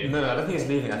walkie-talkie? No, I don't think it's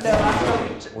leaving. I No, think I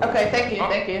don't. Okay, thank you.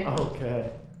 Okay.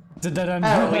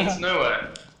 Leads nowhere.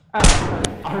 Oh,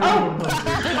 that's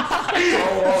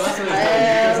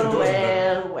what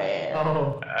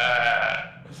Well.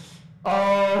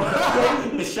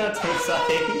 Oh. It should take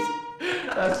sides.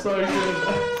 That's so good.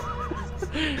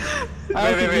 Wait.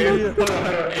 Hold on.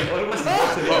 What was the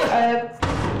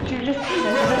Do you just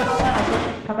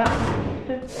come out?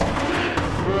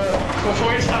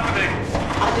 What is happening?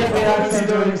 I didn't realise they were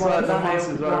doing Inside one the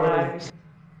houses already.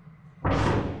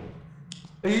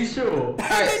 Are you sure?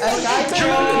 Guys.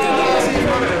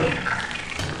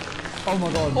 Oh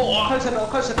my god.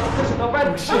 Close the door,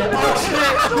 run!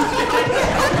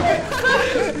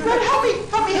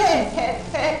 Help me, hit it!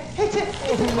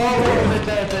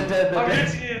 They're dead. I'm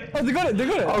hitting it. Oh, they got it.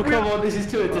 Oh, come on, this is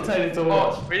too entertaining to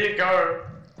watch. Where you go?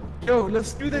 Yo,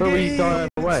 let's do the But we game. die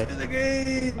away. Let's do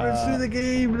the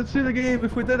game. Let's do the game.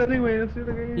 If we're dead anyway, let's do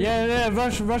the game. Yeah,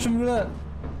 Russian roulette.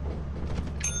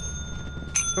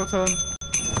 Your turn.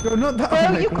 Yo, not that.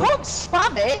 Oh, you can't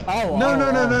spam it! Oh,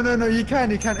 No, you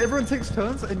can. Everyone takes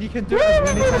turns and you can do it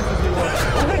as many times as you want.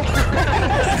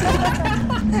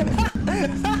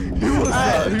 Who was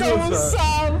that? Who That was was that?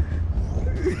 Sam.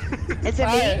 Is it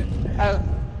me? Oh.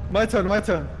 My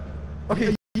turn.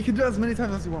 Okay, you can do it as many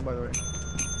times as you want, by the way.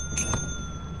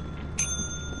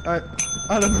 Alright,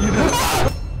 Adam, you know.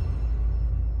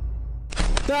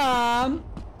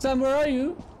 Sam, where are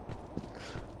you?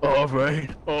 Oh,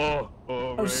 rain. Oh,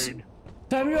 rain.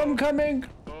 Tell me I'm coming.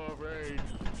 Oh, rain.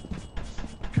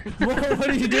 What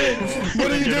are you doing?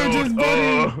 What are you doing to his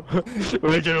body?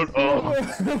 Reginald, oh.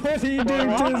 What are you doing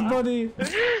to his body?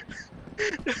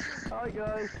 Hi,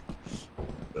 guys.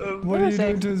 What are you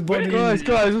doing to his body? Guys,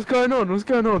 what's going on?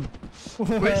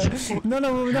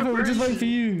 No, nothing. We're just waiting for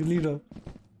you, leader.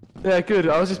 Yeah, good.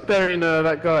 I was just burying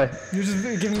that guy. You're just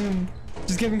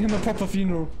giving him a proper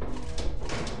funeral.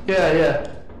 Yeah.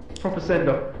 Proper send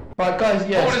off. Right, guys,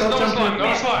 yeah. Oh, stop there's jumping.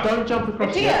 no slime. Don't jump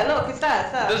across Yeah, yet. look, it's there.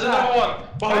 There's another one.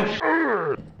 Behind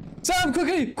you. Sam,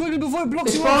 quickly before it blocks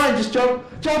It's you fine, just jump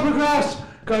across.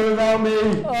 Go without me.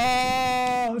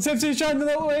 Sam's trying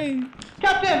that way.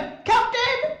 Captain!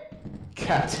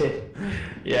 Captain.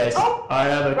 Yes, Oh, I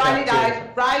am a Riley captain.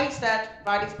 died. Riley's dead.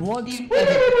 Riley's What? He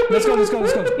Let's go. didn't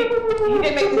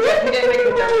make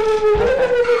the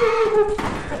jump.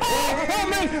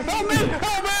 Help me!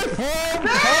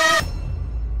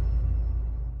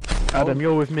 Adam,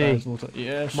 you're with me.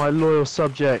 Yes. My loyal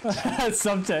subject.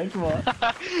 Subject, what?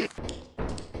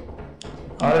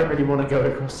 I don't really want to go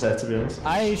across there, to be honest.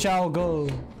 I shall go.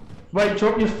 Wait,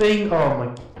 drop your thing. Oh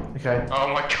my. Okay. Oh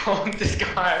my god, this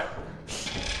guy.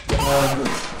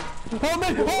 Help me!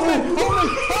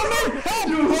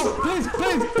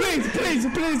 Please!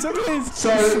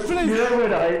 So, Please. you know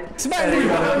when I... Smack me!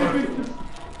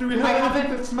 Do we have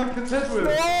anything to smack his head with?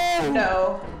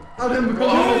 No. Adam,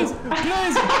 Please!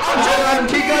 Adam,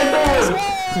 keep going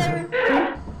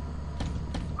forward!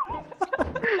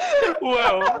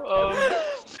 Well,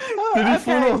 Did he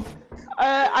fall off?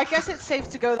 I guess it's safe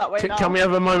to go that way now. Can we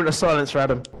have a moment of silence for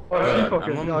Adam? I'm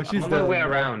on she's my way dead.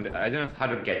 around. I don't know how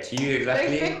to get to you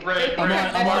exactly. I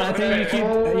think you keep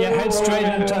head straight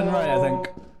and turn right, I think.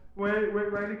 Wait,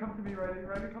 Riley, come to me,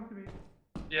 Riley, come to me.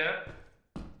 yeah.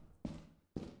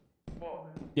 What?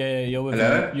 Yeah, you're with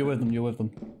Hello? them. You're with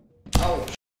them. Oh.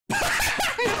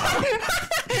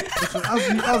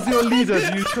 Listen, as your leader,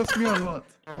 do you trust me or not?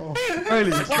 Oh.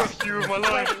 Riley, Trust you with my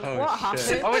life. What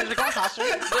happened? Oh, wait, there's a glass house.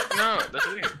 No, that's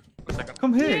the thing. 1 second.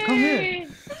 come here. Yeah. Come here.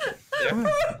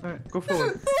 Alright, go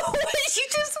forward.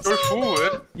 Go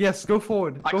forward. Yes, go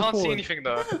forward. I Go can't forward. see anything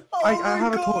though. I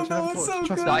have a torch. that was so Trust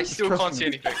good. me. I still Trust can't me. see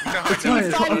anything. No, It's fine,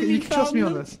 it's fine. You can trust me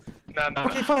on this. No.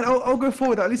 Okay, fine. I'll go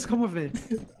forward. At least come with me.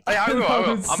 I will.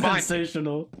 I'm behind.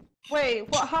 Sensational. Wait,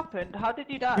 what happened? How did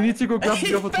you We die? need to go grab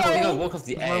the other I think I toilet. walked off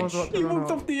the I was edge. about to He run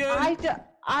walked out. off the edge.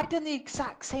 I done the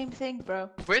exact same thing, bro.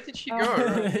 Where did she go?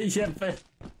 Yeah, but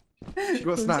She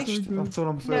got snatched. That's all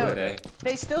I'm saying. No, Okay.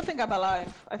 they still think I'm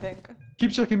alive, I think.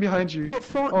 Keep checking behind you.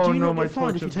 Oh Oh do you no, not my get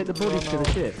fined if you torch take the is bodies to run the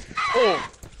out. ship? Oh,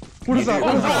 What is that?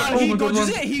 What is that? Oh he my god, dodges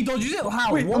run. it. He dodges it.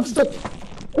 How? Wait, What? I'm stuck.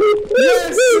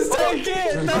 Yes, take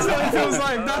it. That's what it feels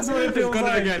like. That's what it feels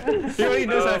like. Again. He already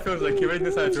knows how it feels like. He already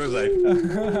knows how it feels like. It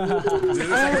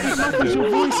muffles your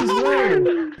voice as well.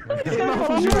 It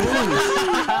muffles your voice.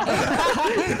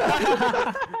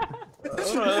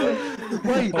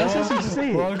 Wait, that's actually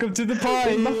sick. Welcome to the It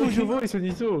party. muffles your voice when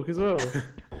you talk as well.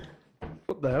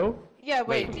 What the hell? Yeah,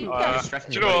 wait, do you do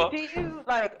you know what? do you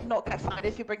like not get fined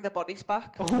if you bring the bodies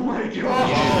back? Oh my god.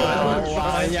 Oh,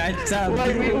 wow, yeah, damn.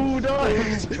 Like we all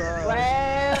died. Well.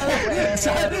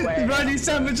 Ronnie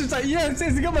Sandwich is like, yes,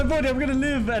 I got my body, I'm gonna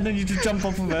live, and then you just jump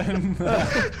off of him.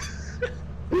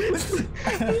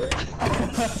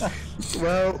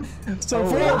 Well, So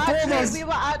four of us, We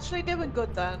were actually doing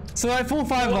good then. so like 4 or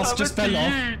 5 of us just fell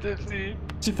off. Disney.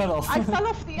 She fell off. I fell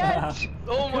off the edge.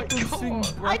 Oh my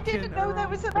god. I didn't know there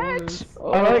was an edge.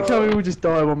 I like how we all just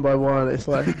die one by one. It's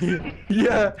like,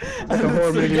 Yeah. like a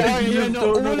horror movie. Yeah, no,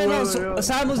 don't all know of where us. we are.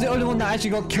 Sam was the only one that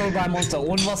actually got killed by a monster.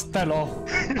 All of us fell off.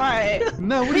 Alright.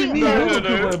 No, what do you mean? No, I was no.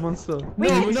 killed by a monster.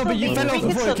 No, but you fell off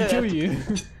before it could kill you.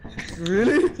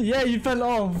 Really? Yeah, you fell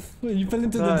off. You fell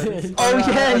into the Nice. ditch. Oh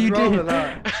yeah, I'd you rather did.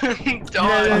 that.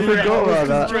 I forgot about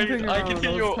that. Straight, I can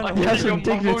hear your, I can have hear your some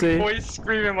dignity. muffled voice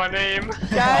screaming my name.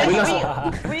 Guys,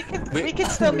 we can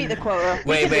still meet the quota.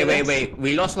 Wait.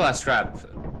 We lost all our scrap.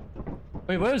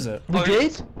 Wait, where is it? We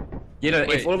did? You know, if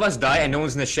Wait. all of us die and no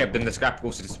one's in the ship, then the scrap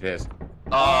also disappears.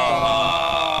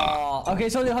 Ah. Okay,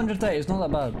 it's only 130. It's not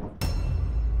that bad.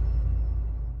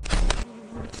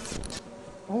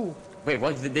 Oh, Wait,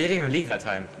 what? They didn't even leave that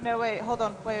time. No, wait, hold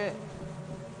on, wait.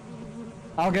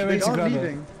 I'll get they ready to aren't grab it.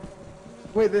 leaving.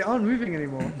 Wait, they aren't moving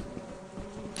anymore.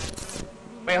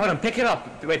 Wait, hold on, pick it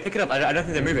up. Wait, pick it up. I don't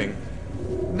think they're moving.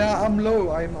 Nah, I'm low.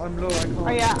 I'm low. I can't. Oh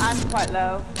yeah, I'm quite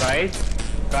low. Right?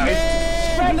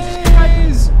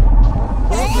 Please! Oh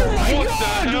my What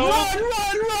god! the hell?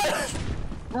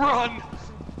 Run!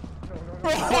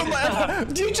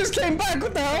 Run! You just came back,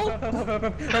 what the hell?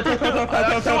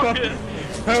 I'm talking.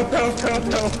 Help! Help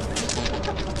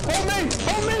me!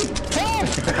 Help me! Help!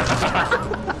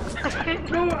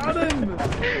 No, Adam!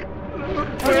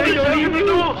 Don't leave the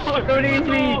door! Don't leave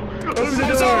the door!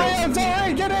 I'm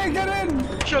sorry! Get in!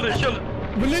 Shut it!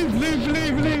 Leave!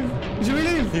 Should we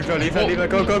leave? Leave her.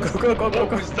 Go.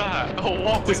 What was that? Oh,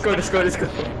 what was Let's go.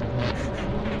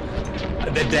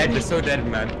 They're dead. They're so dead,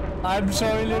 man. I'm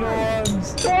sorry, little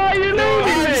ones. Why are you leaving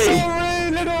I'm me?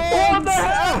 sorry, little ones. What the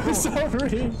hell? I'm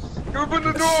sorry. Open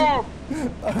the door!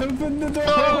 Open the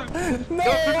door. No.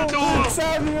 Open the door.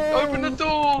 Samuel. Open the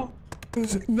door!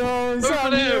 No,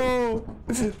 Samuel.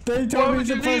 They Why told me would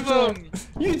to you leave push him?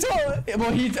 You told.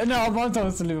 Well, no, Alban told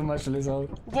us to leave him actually. So.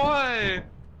 Why?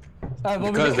 Well,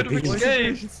 Because we the Could've people.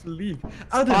 escaped. Just leave.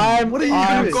 Adam, what are you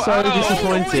I'm doing? so out.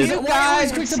 disappointed. Why are you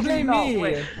always quick to blame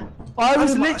me? I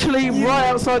was literally right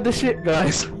outside the ship,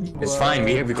 guys. It's fine.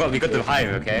 We got the hive.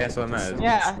 Okay, that's what matters.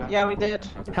 Yeah, we did.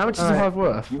 How much is the hive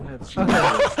worth? Normally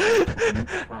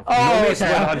Oh, it's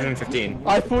okay. 115.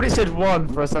 I thought it said 1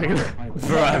 for a second.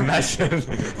 Bro, imagine.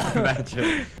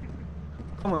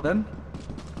 Come on then.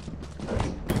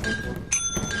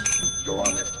 Your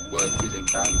honest work is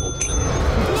invaluable to them.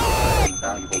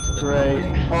 Invaluable to them. Great.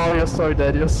 Oh, you're so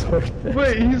dead. You're so dead.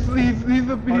 Wait, he's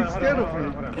scared of me.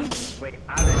 Wait,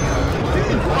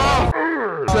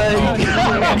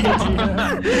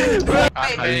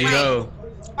 how did you know?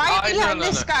 Why are you letting no.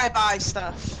 this guy buy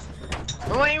stuff?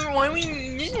 Why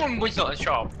we this one was not a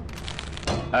shop?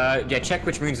 Yeah, check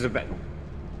which moons are the best.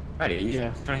 Ready? You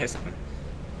Yeah. trying to hit something?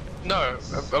 No,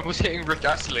 I was hitting Rick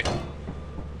Astley. Is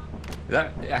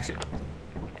that actually?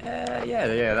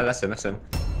 Yeah, that's him.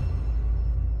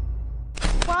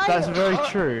 Why? That's very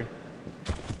true.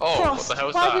 Oh, Frost, what the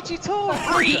hell's why that? would you talk?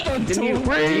 Didn't you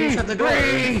shut the door?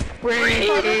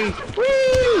 Wait!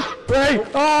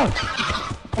 Oh!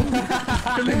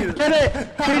 Get it!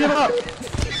 Beat him up!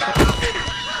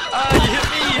 You hit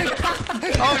me!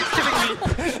 Oh, it's killing me!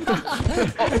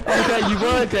 Okay, you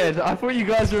were dead. I thought you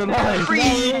guys were alive.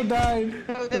 We all died.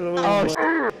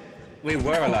 Oh, We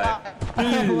were alive.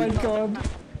 Oh my god.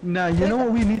 Nah, you know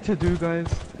what we need to do, guys?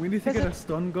 We need to get a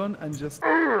stun gun and just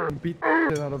beat the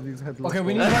shit out of these headless. Okay,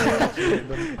 we need balls.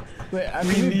 to. Wait, We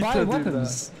we need need to buy to do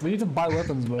weapons. We need to buy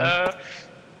weapons, bro.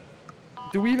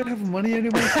 Do we even have money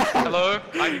anymore? Hello?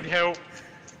 I need help.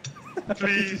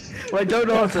 Please. Wait, don't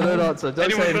answer, don't answer. Don't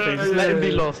Anyone say anything. there? Just let him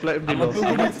be lost, let him be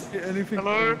lost. Anything?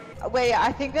 Hello? Wait,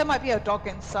 I think there might be a dog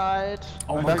inside.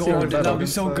 Oh my That's even god, better. that'd be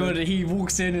so good. He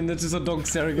walks in and there's just a dog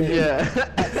staring at him.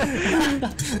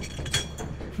 Yeah.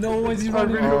 No, why is he I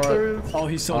running? really hope there is. Oh,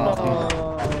 he's so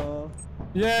lucky.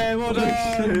 Yeah, well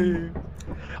done.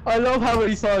 I love how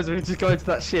many times we just go into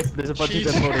that ship and there's a bunch of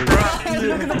dead bodies.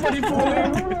 Look at the body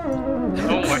falling.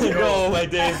 Oh my god. Oh my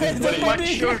days, this The buddy. My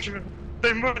body. children.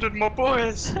 They murdered my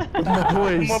boys. My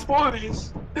boys. My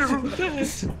boys. They're all dead.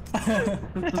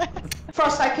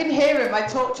 Frost, I can hear him. My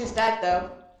torch is dead though.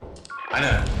 I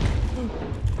know.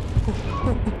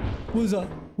 What is that?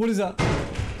 What is that?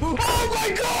 Oh my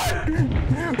god!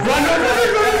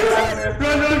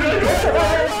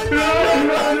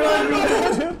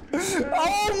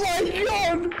 Oh my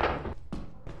god!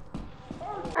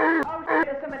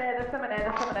 There's someone there, there's someone there,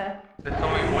 there's someone there. They're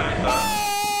coming. What is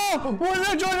that? Oh! What is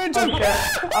that, Jordan?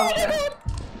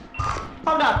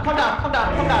 Calm down, calm down, calm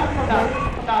down, calm down, calm down,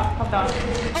 calm down, calm down.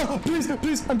 Oh, please,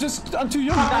 please, I'm too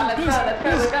young. Calm down, let's Please, go, let's go,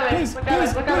 we're going, please, we're going,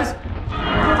 please, we're going. please.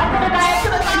 I'm gonna die,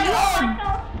 oh my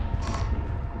god!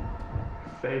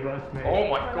 Save us, mate. Oh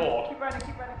my god. Keep running,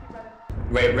 keep running, keep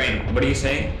running. Wait, Rain, what are you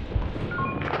saying?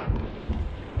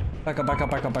 Back up, back up,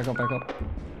 back up, back up, back up.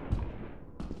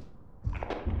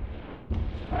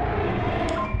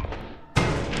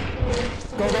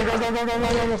 Go, go, go, go, go, go, go,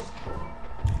 go, go.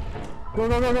 Go,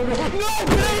 go, go, go, go. No,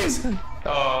 please!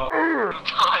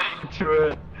 To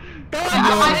it.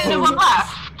 I didn't one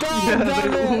left. God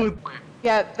damn it.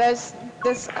 Yeah, there's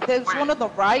one on the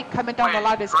right coming down the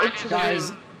ladders into the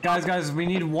room. Guys, we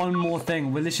need one more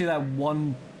thing. We're literally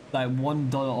like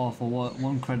 $1 off or what?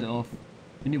 1 credit off.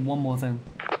 We need one more thing.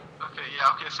 Okay, yeah,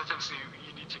 okay, so Tennessee,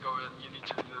 you need to go in, you need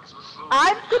to do this.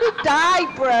 I'm gonna die,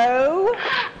 bro.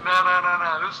 No,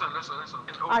 listen.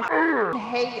 I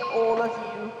hate all of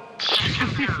you. You can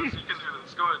do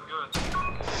this, go in.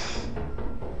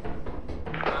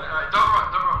 Alright, don't run,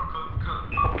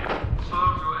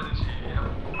 conserve your energy, yeah.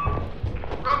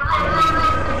 Run!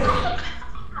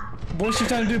 What's she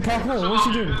trying to do, parkour? What's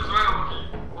she doing?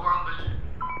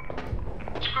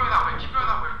 Keep going that way,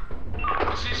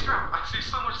 I see scrap, I see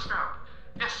so much scrap.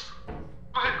 Yes,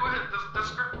 go ahead, there's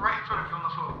scrap right in front of you on the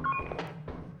floor.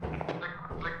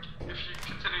 Like, if you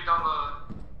continue down the...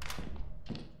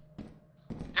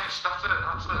 Yes, that's all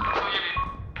you need.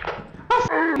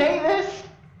 I hate this.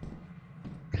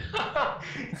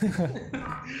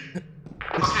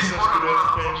 Okay, hold on,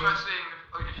 I'll try seeing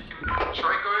if you can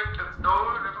try going, no,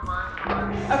 never mind.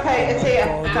 Okay, it's here.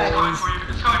 It's Okay. coming for you,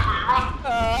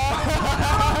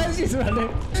 run! She's running.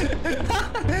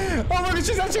 Oh my god,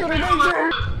 she's actually gonna make it.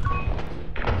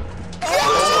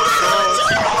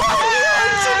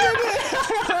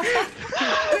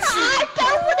 I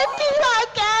don't want to do that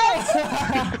again.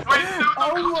 Wait,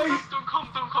 Oh don't my-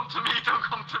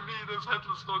 come to me, there's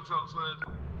headless dogs outside.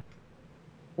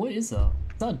 What is that?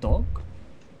 Is that a dog?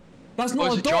 That's not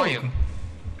Oh, a it's a dog. giant.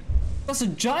 That's a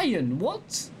giant.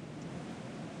 What?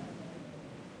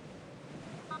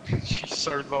 She's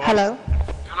so lost. Hello.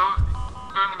 Hello?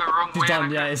 Going the wrong She's way.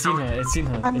 done. Yeah, it's seen her. It's seen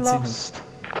her. I'm It's seen her. lost.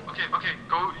 Okay,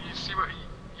 go, you see what,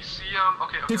 you see,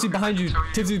 okay. Tipsy okay, behind you. I'll tell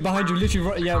Tipsy behind you. Literally,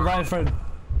 right, yeah, right in front.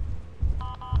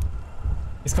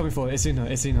 It's coming for her. It's seen her.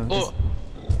 It's seen her. Oh.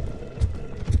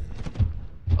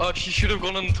 Oh, she should have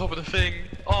gone on top of the thing.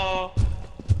 Oh.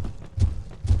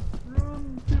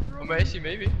 Run, Macy,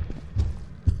 maybe.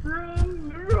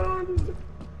 Run!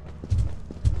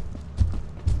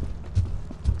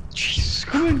 Jesus Christ.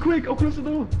 Come in, quick! I'll close the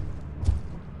door!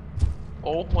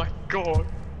 Oh my god.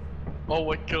 Oh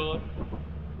my god.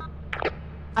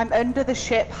 I'm under the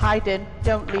ship, hiding.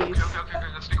 Don't leave. Okay,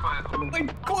 let's be quiet. Oh my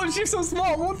god, she's so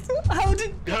smart. What? How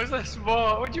did? How's that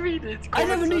smart? What do you mean? It's I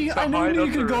never knew you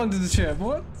could go under the ship.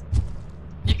 What?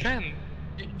 You can.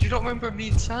 Do you not remember me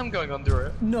and Sam going under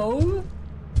it? No.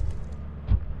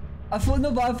 I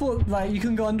thought like you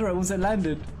couldn't go under it once it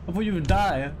landed. I thought you would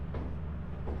die.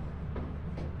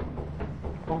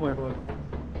 Oh my god.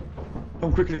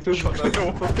 Come quickly, through Shut the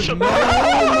door. Shut Oh my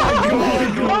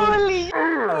god. Holy!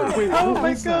 Wait, Oh what my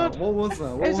was that? god. What was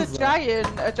that? What It's was a that? giant.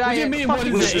 What do you mean? What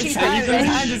fucking is it? His stupid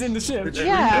hand fish. is in the ship.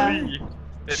 Yeah.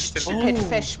 It's Stupid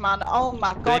fish, man. Oh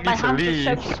my god, my need to hands are leave.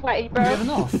 so sweaty, You bro. have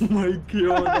enough. Oh my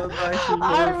god, that's actually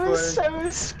I'm horrifying. so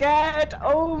scared.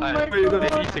 Oh my Wait, Wait, god.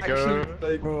 that's need to go. actually,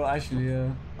 like, Bro, actually, yeah.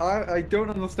 I don't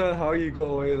understand how you got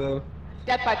away though.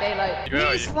 Dead by daylight. Yeah,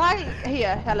 Please, you- right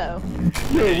here. Hello.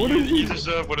 You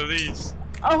deserve one of these.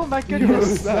 Oh my Yo,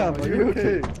 goodness. Sam, are you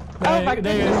okay? Oh my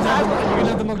There you goodness. go. I You can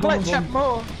have the will McDonald's glitch up one.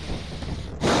 more.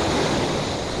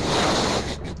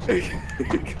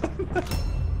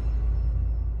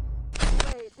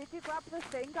 Wait, did you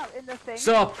in the thing.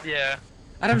 Stop! Yeah.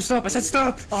 Adam, stop! I said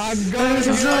stop! I'm Adam, I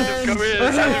said stop! Come here.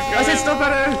 I said stop,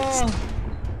 Adam!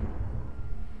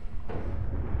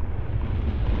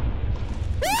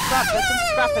 There's some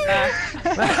scrap in there.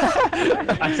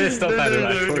 I said stop, Adam.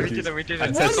 I told We you. did it, we did I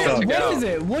it. said stop. What is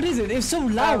it? What is it? It's so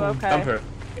loud. Oh, okay. Thumper.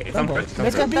 Thumper. Let's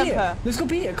go Thumper. beat it. Let's go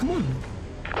beat it. Come on.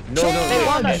 No, no, They no.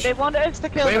 want it. They want us to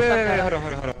kill Wait, the wait, wait, fucker. hold on,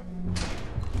 hold on, hold on.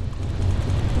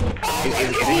 Is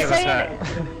any of us hurt?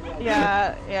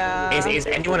 Yeah. Is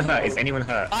anyone hurt? Is anyone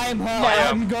hurt? I'm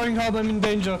hurt. I'm going home. I'm in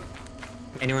danger.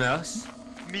 Anyone else?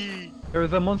 Me. There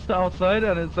is a monster outside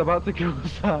and it's about to kill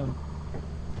Sam.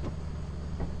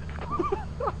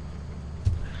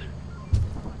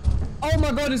 Oh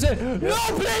my god, is it? No,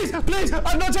 please! Please!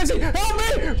 I'm not chasing! Help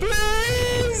me!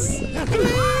 Please!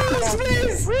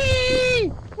 Please!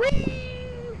 Please!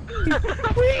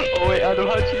 Oh wait, Adam,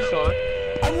 how'd you saw it?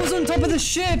 I was on top of the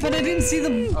ship and I didn't see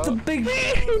the big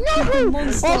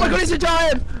monster. Oh my god, it's a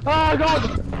giant! Oh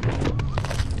god!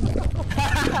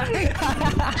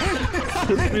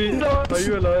 No. Are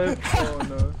you alive? Oh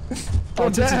no. Oh,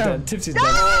 Tipsy's dead. Tipsy's dead.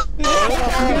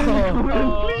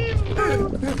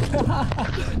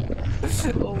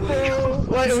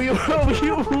 Wait, we I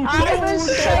was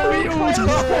so close to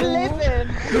living.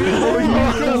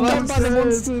 Done by the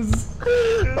monsters. Oh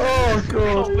I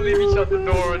god. can't believe he shut the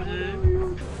door on you.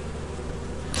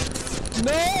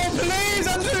 No, please!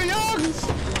 I'm too young!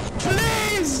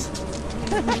 Please!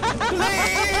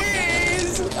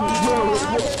 Please!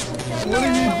 What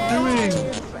are you doing?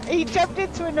 He jumped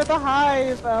into another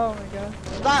hive. Oh my god.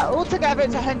 That altogether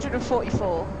it's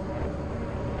 144.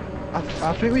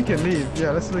 I think we can leave.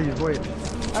 Yeah, let's leave. Wait.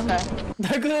 Okay.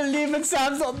 They're gonna leave and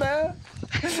Sam's not there.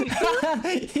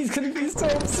 He's gonna be so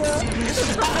upset.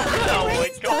 Oh my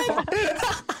god.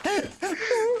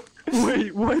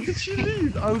 Wait, why did she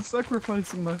leave? I was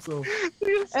sacrificing myself.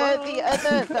 The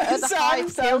other hive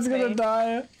Sam's killed gonna me.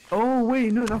 die. Oh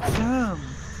wait, no, that's Sam.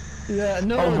 Yeah,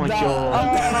 no, Oh my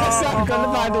god. Sam's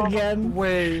gonna die again.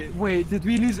 Wait, did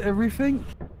we lose everything?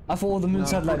 I thought all the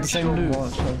moons had like the same loot.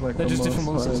 They're just different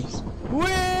monsters. Whee!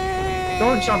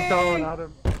 Don't jump down,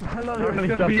 Adam. Hello, it's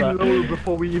gonna be low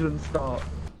before we even start.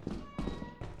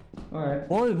 Alright.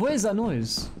 What is that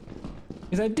noise?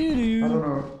 Is that doo I don't doo?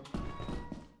 know.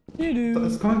 Doo doo.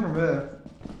 It's coming from there.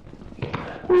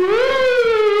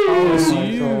 Oh, it's my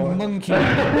you, God. monkey.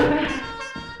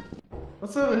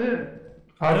 What's over here?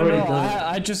 I don't know.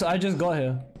 I just got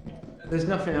here. There's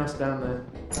nothing else down there.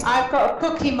 I've got a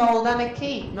cookie mold and a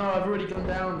key. No, I've already gone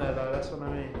down there though, that's what I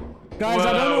mean. Guys,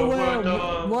 I don't know where.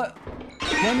 What?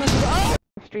 When must oh!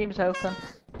 Stream's open.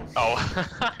 Oh,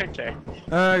 okay.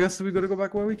 I guess we gotta go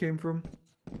back where we came from.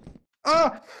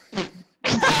 Ah!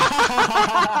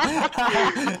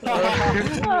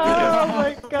 Oh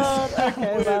my god.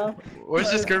 Okay, well.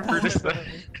 Let's just go through this thing.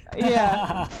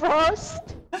 Yeah.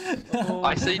 Frost.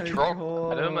 I say drop,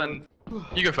 Adam, and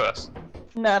you go first.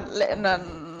 No.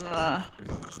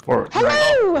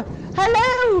 Hello!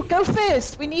 Hello! Go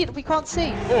first. We can't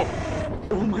see.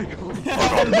 Oh my god.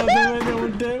 No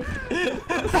one do.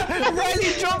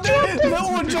 Riley dropped it! No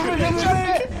one jumping on the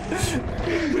leg!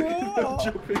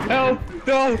 Help!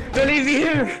 No! Don't leave me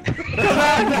here! Come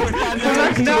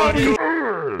back! Come back!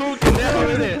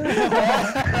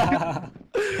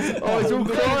 Oh, it's all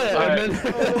quiet. I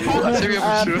think we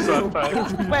have a suicide pact.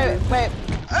 Wait.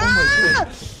 Ah!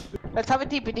 Let's have a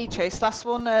DPD chase. Last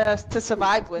one to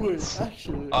survive wins.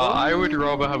 Actually, I would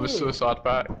rather have a suicide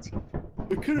pact.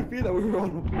 it could have been that we were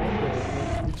on one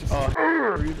day. We just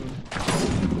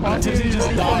Tipsy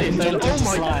just died and then oh just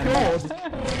my slime.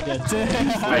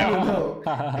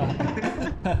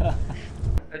 god.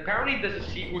 Apparently there's a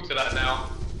sequel to that now.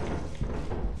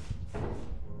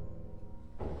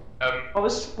 What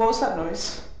was that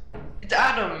noise? It's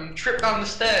Adam, trip down the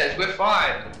stairs, we're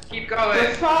fine. Keep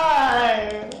going.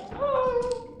 Fine.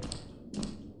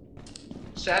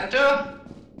 Santa?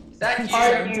 Is that you?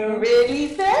 Are you really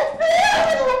there?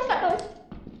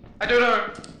 I don't know.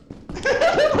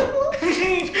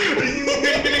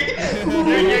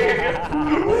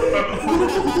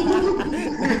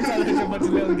 Sounds like a bunch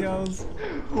of little girls.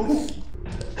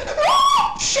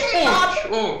 Shit!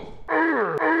 Oh.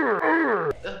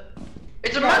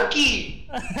 It's a monkey!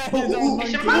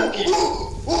 It's a monkey!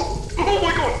 Oh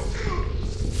my god!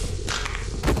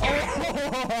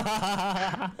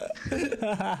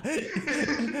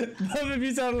 Both of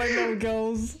you sound like little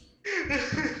girls.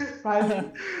 I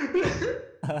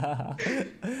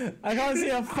can't see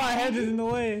a fat head is in the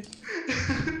way.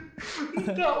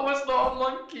 That was not a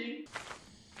monkey.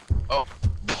 Oh.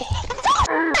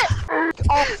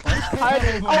 Oh my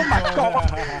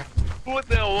god. What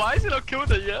the hell? Why is it not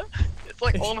killed it yet? It's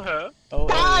It's like on her. Oh,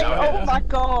 Die! Oh my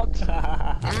god!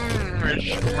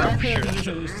 Jesus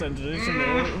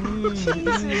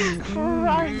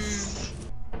Christ!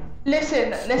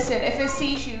 Listen, if it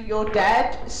sees you, you're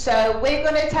dead. So we're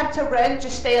gonna attempt to run.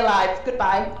 Just stay alive.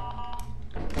 Goodbye.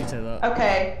 You say that.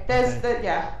 Okay. There's the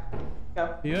yeah.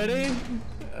 Go. You ready?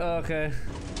 Okay.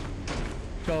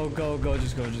 Go.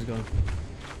 Just go.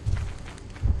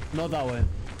 Not that way.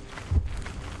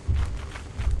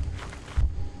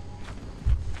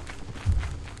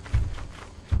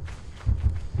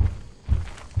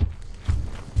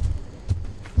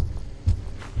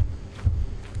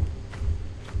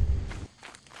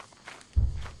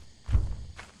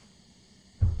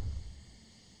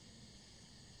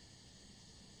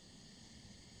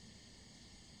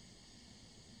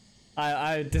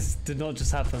 This did not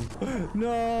just happen.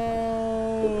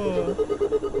 No!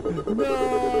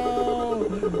 No!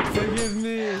 Forgive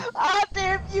me!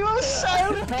 Adam, you are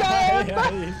so dumb!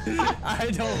 I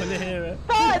don't want to hear it.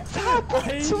 That's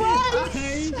happened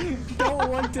twice! I don't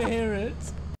want to hear it.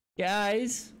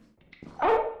 Guys.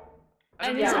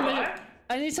 I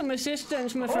need some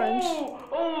assistance, my friends.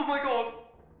 Oh my god.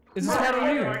 Is this fight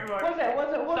on you?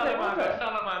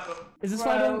 Was it? Is this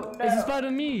fight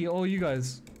on me or you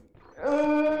guys?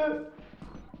 The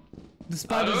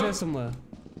spider's here somewhere.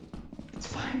 It's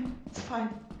fine.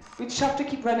 We just have to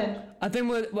keep running. I think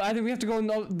we have to go in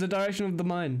the direction of the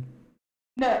mine.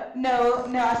 No,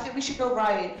 I think we should go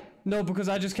right. No, because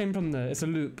I just came from there. It's a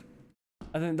loop.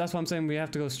 I think that's what I'm saying. We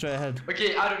have to go straight ahead.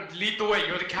 Okay, Adam, lead the way.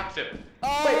 You're the captain.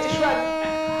 Oh! Wait, just run.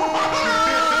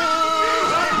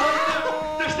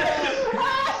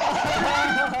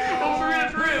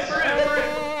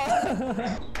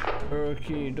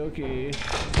 Okie dokie.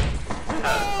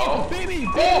 Oh! Baby!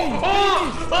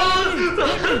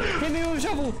 Hit me with a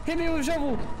shovel! Hit me with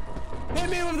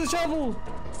the shovel!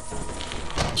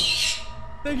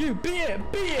 Thank you! Beat it!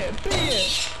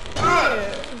 Hurt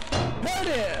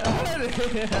it!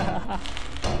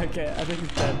 Okay, I think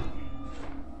it's dead.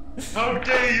 How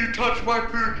dare you touch my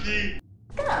Pookie!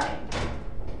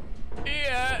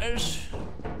 Yes!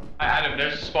 Adam,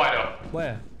 there's a spider.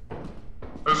 Where?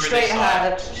 Over Straight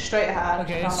ahead.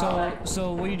 Okay,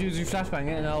 so what you do is you flashbang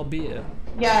it and I'll beat it.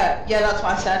 Yeah, that's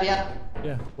what I said, yeah.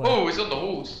 Yeah. Where? Oh, it's on the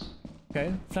walls.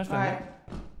 Okay, flashbang Alright.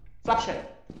 Flash it.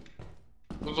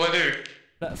 What do I do?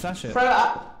 it. Flash it. Throw it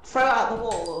out the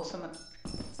wall or something.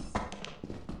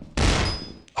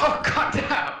 Oh, god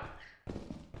damn!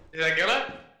 Did I kill it?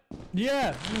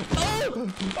 Yeah! Oh!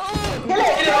 Kill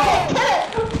it!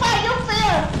 Fight your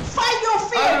fear!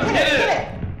 Kill it!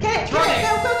 Go! Kill it!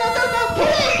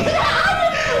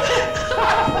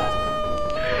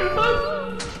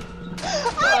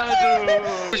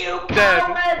 You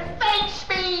coward! Face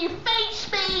me!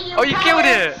 Oh, you killed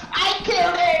it! I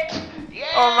killed it! Yeah.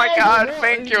 Oh my god,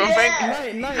 thank you,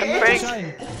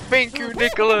 thank you,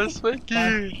 Nicholas, thank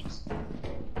you.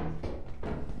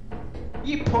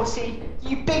 You pussy!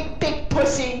 You big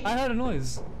pussy! I heard a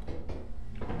noise.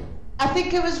 I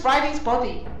think it was Riley's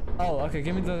body. Oh, okay,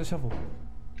 give me the shovel.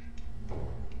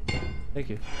 Thank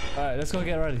you. Alright, let's go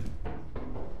get ready.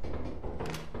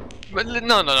 But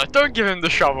no, don't give him the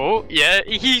shovel. Yeah,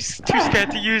 he's too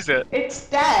scared to use it. It's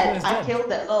dead. It's I dead.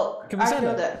 killed it. Look, Can we I sell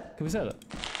killed it? it. Can we sell it?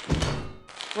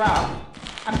 Wow.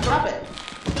 I'm grabbing.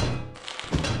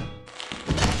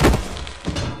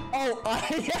 Oh,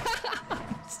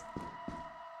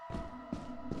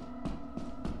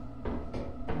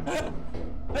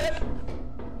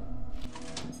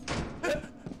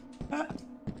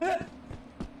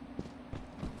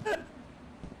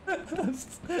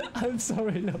 I'm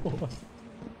sorry, no one.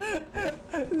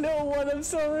 No one, I'm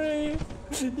sorry.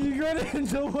 You got it in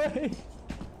the way.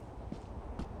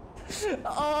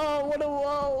 Oh, what a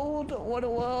world. What a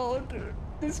world.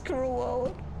 This cruel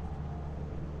world.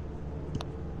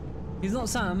 He's not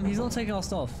Sam. He's not taking our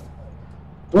stuff.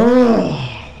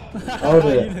 Oh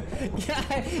dear.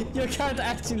 Yeah, your character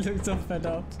actually looks so fed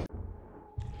up.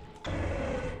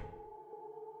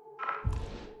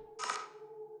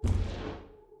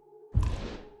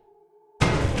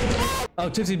 Oh,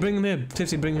 Tipsy, bring him here.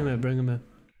 Tipsy, bring him here. Bring him here.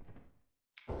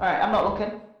 Alright, I'm not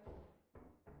looking.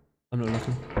 I'm not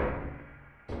looking.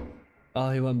 Oh,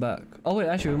 he went back. Oh wait,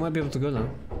 actually, we might be able to go now.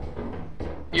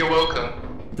 You're welcome.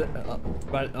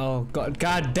 Right. Oh god.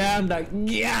 God damn that.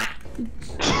 Yeah.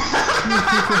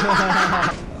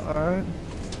 Alright.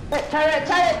 Turret!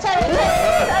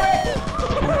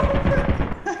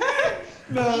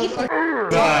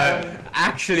 God,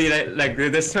 actually, like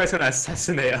this person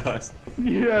assassinate us.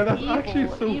 Yeah, that's actually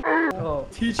so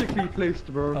strategically placed,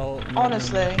 bro. Oh. No,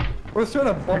 Honestly. I was trying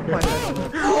to bump my head.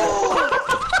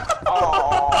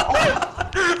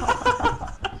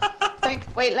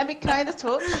 Wait, let me kind of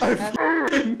touch. I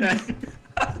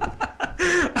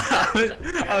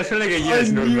was trying to get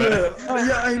yes, no, but...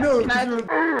 Yeah, I know.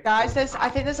 Guys, I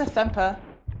think there's a thumper.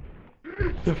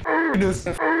 The f***ness.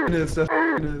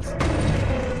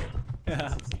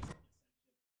 Yeah.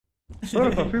 Oh,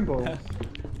 a pinball.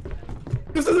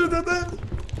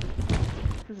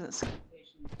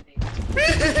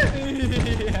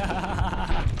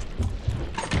 Yeah.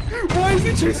 Why is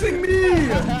he chasing me?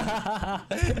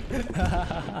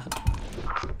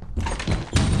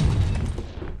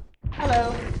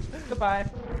 Hello. Goodbye.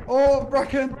 Oh,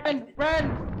 Bracken.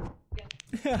 Run.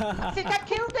 I think I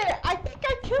killed it. I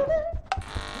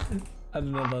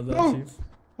don't know about that, Oh. Chief.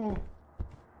 Oh.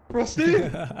 Rusty?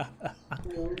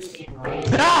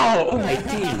 No! My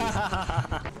teeth!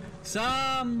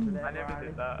 Sam! I never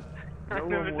did that. No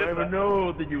one will ever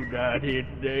know that you died here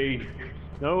today.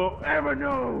 No one will ever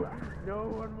know. No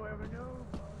one will ever know.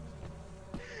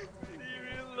 Leave me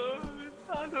alone.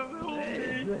 Adam, help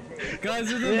me.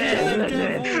 Guys, it's a Adam,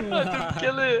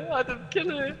 kill it. Adam,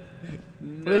 kill it.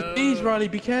 There's bees, Riley.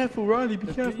 Be careful, Riley.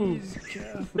 Be careful.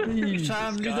 The bees.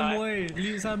 Sam, lead them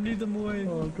away. Sam, lead them away.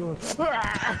 Oh god.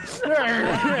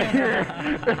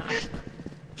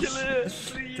 Kill it.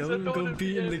 Please. Don't go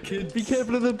beating the kids. Be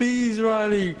careful of the bees,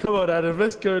 Riley. Come on, Adam.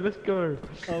 Let's go. Let's go.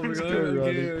 Oh my Let's god, go,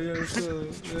 okay, Riley. yeah, sure.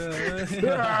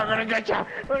 I'm gonna get you. Oh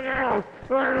my god.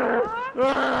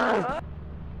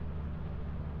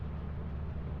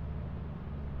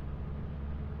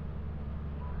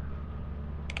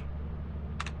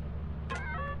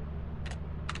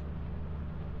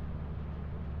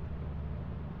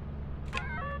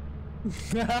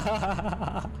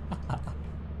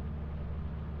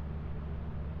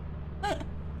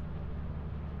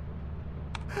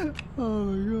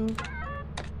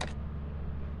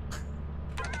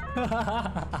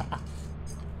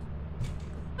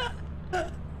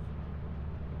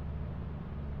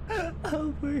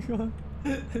 Oh my god.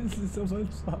 This is so much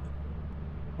fun.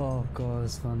 Oh god,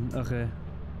 it's fun. Okay.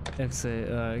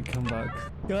 Exit, come back.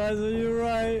 Guys, are you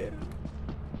right?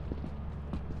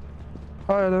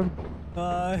 Hi, Adam.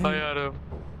 Hi. Hi, Adam.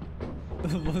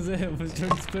 Was your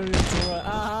experience alright?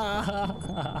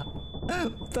 Ah!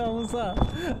 What was that?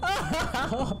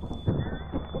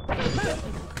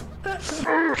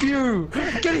 Fuck you!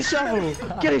 Get a shovel!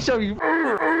 Get a shovel! You!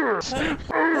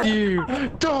 Fuck you!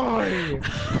 Die!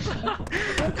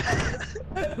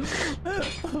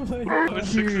 Oh my god.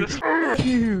 Fuck you! Fuck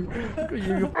you! Fuck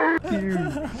you!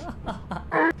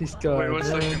 This guy. Wait, 1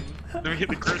 second. Let me hit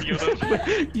the gritty on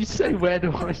that. You say where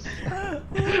do I?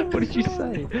 What did you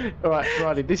say? All right,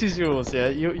 Riley, this is yours. Yeah,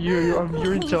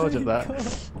 you're in charge of that.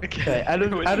 Okay,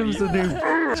 Adam's the new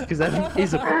because Adam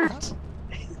is a bitch.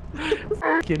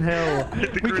 Fucking hell!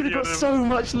 We could have got so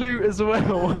much loot as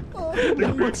well.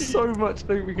 There was so much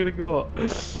loot we could have got.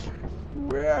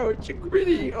 Wow, it's a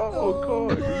gritty. Oh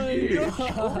god!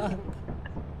 God.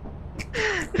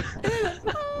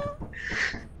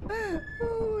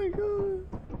 Oh my god.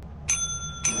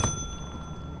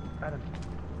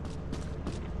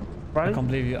 Right? I can't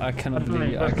believe you. I cannot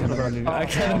believe you. I cannot believe you. I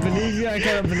cannot believe you. I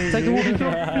cannot believe Take a you.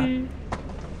 walkie-talkie.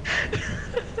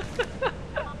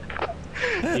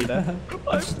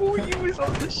 I thought you was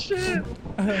on the ship.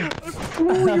 I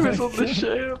thought you was on the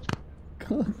ship.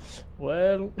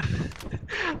 Well.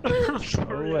 I'm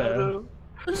sorry, well.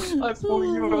 Adam. I thought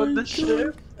you were on the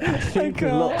ship. I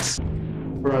can't.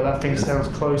 Bro, that thing sounds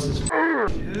close as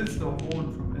f. Here's the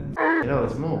horn from it. Yeah,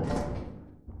 there's more.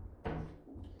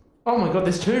 Oh my god,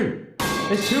 there's two!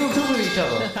 There's two on top of each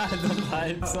other! The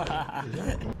lights.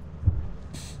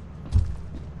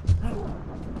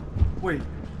 Wait.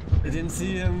 I didn't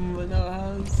see him in our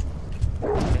house.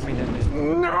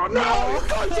 No, no! You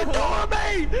guys ignore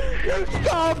me! You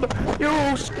scum! You're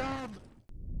all scum!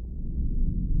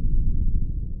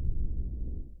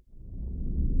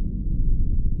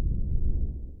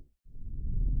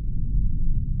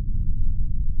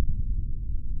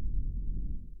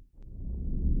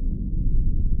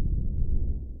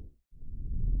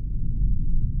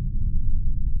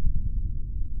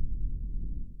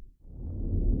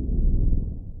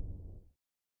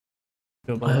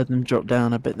 I heard them drop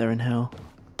down. I bet they're in hell.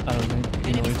 I don't think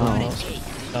you know we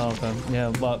oh, okay. Yeah,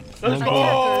 but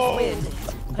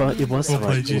But it was the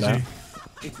right call out.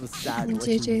 It was sad.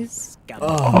 GG's.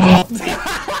 Oh.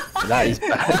 That is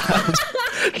bad.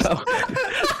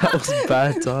 That was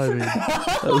bad timing.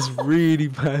 That was really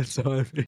bad timing.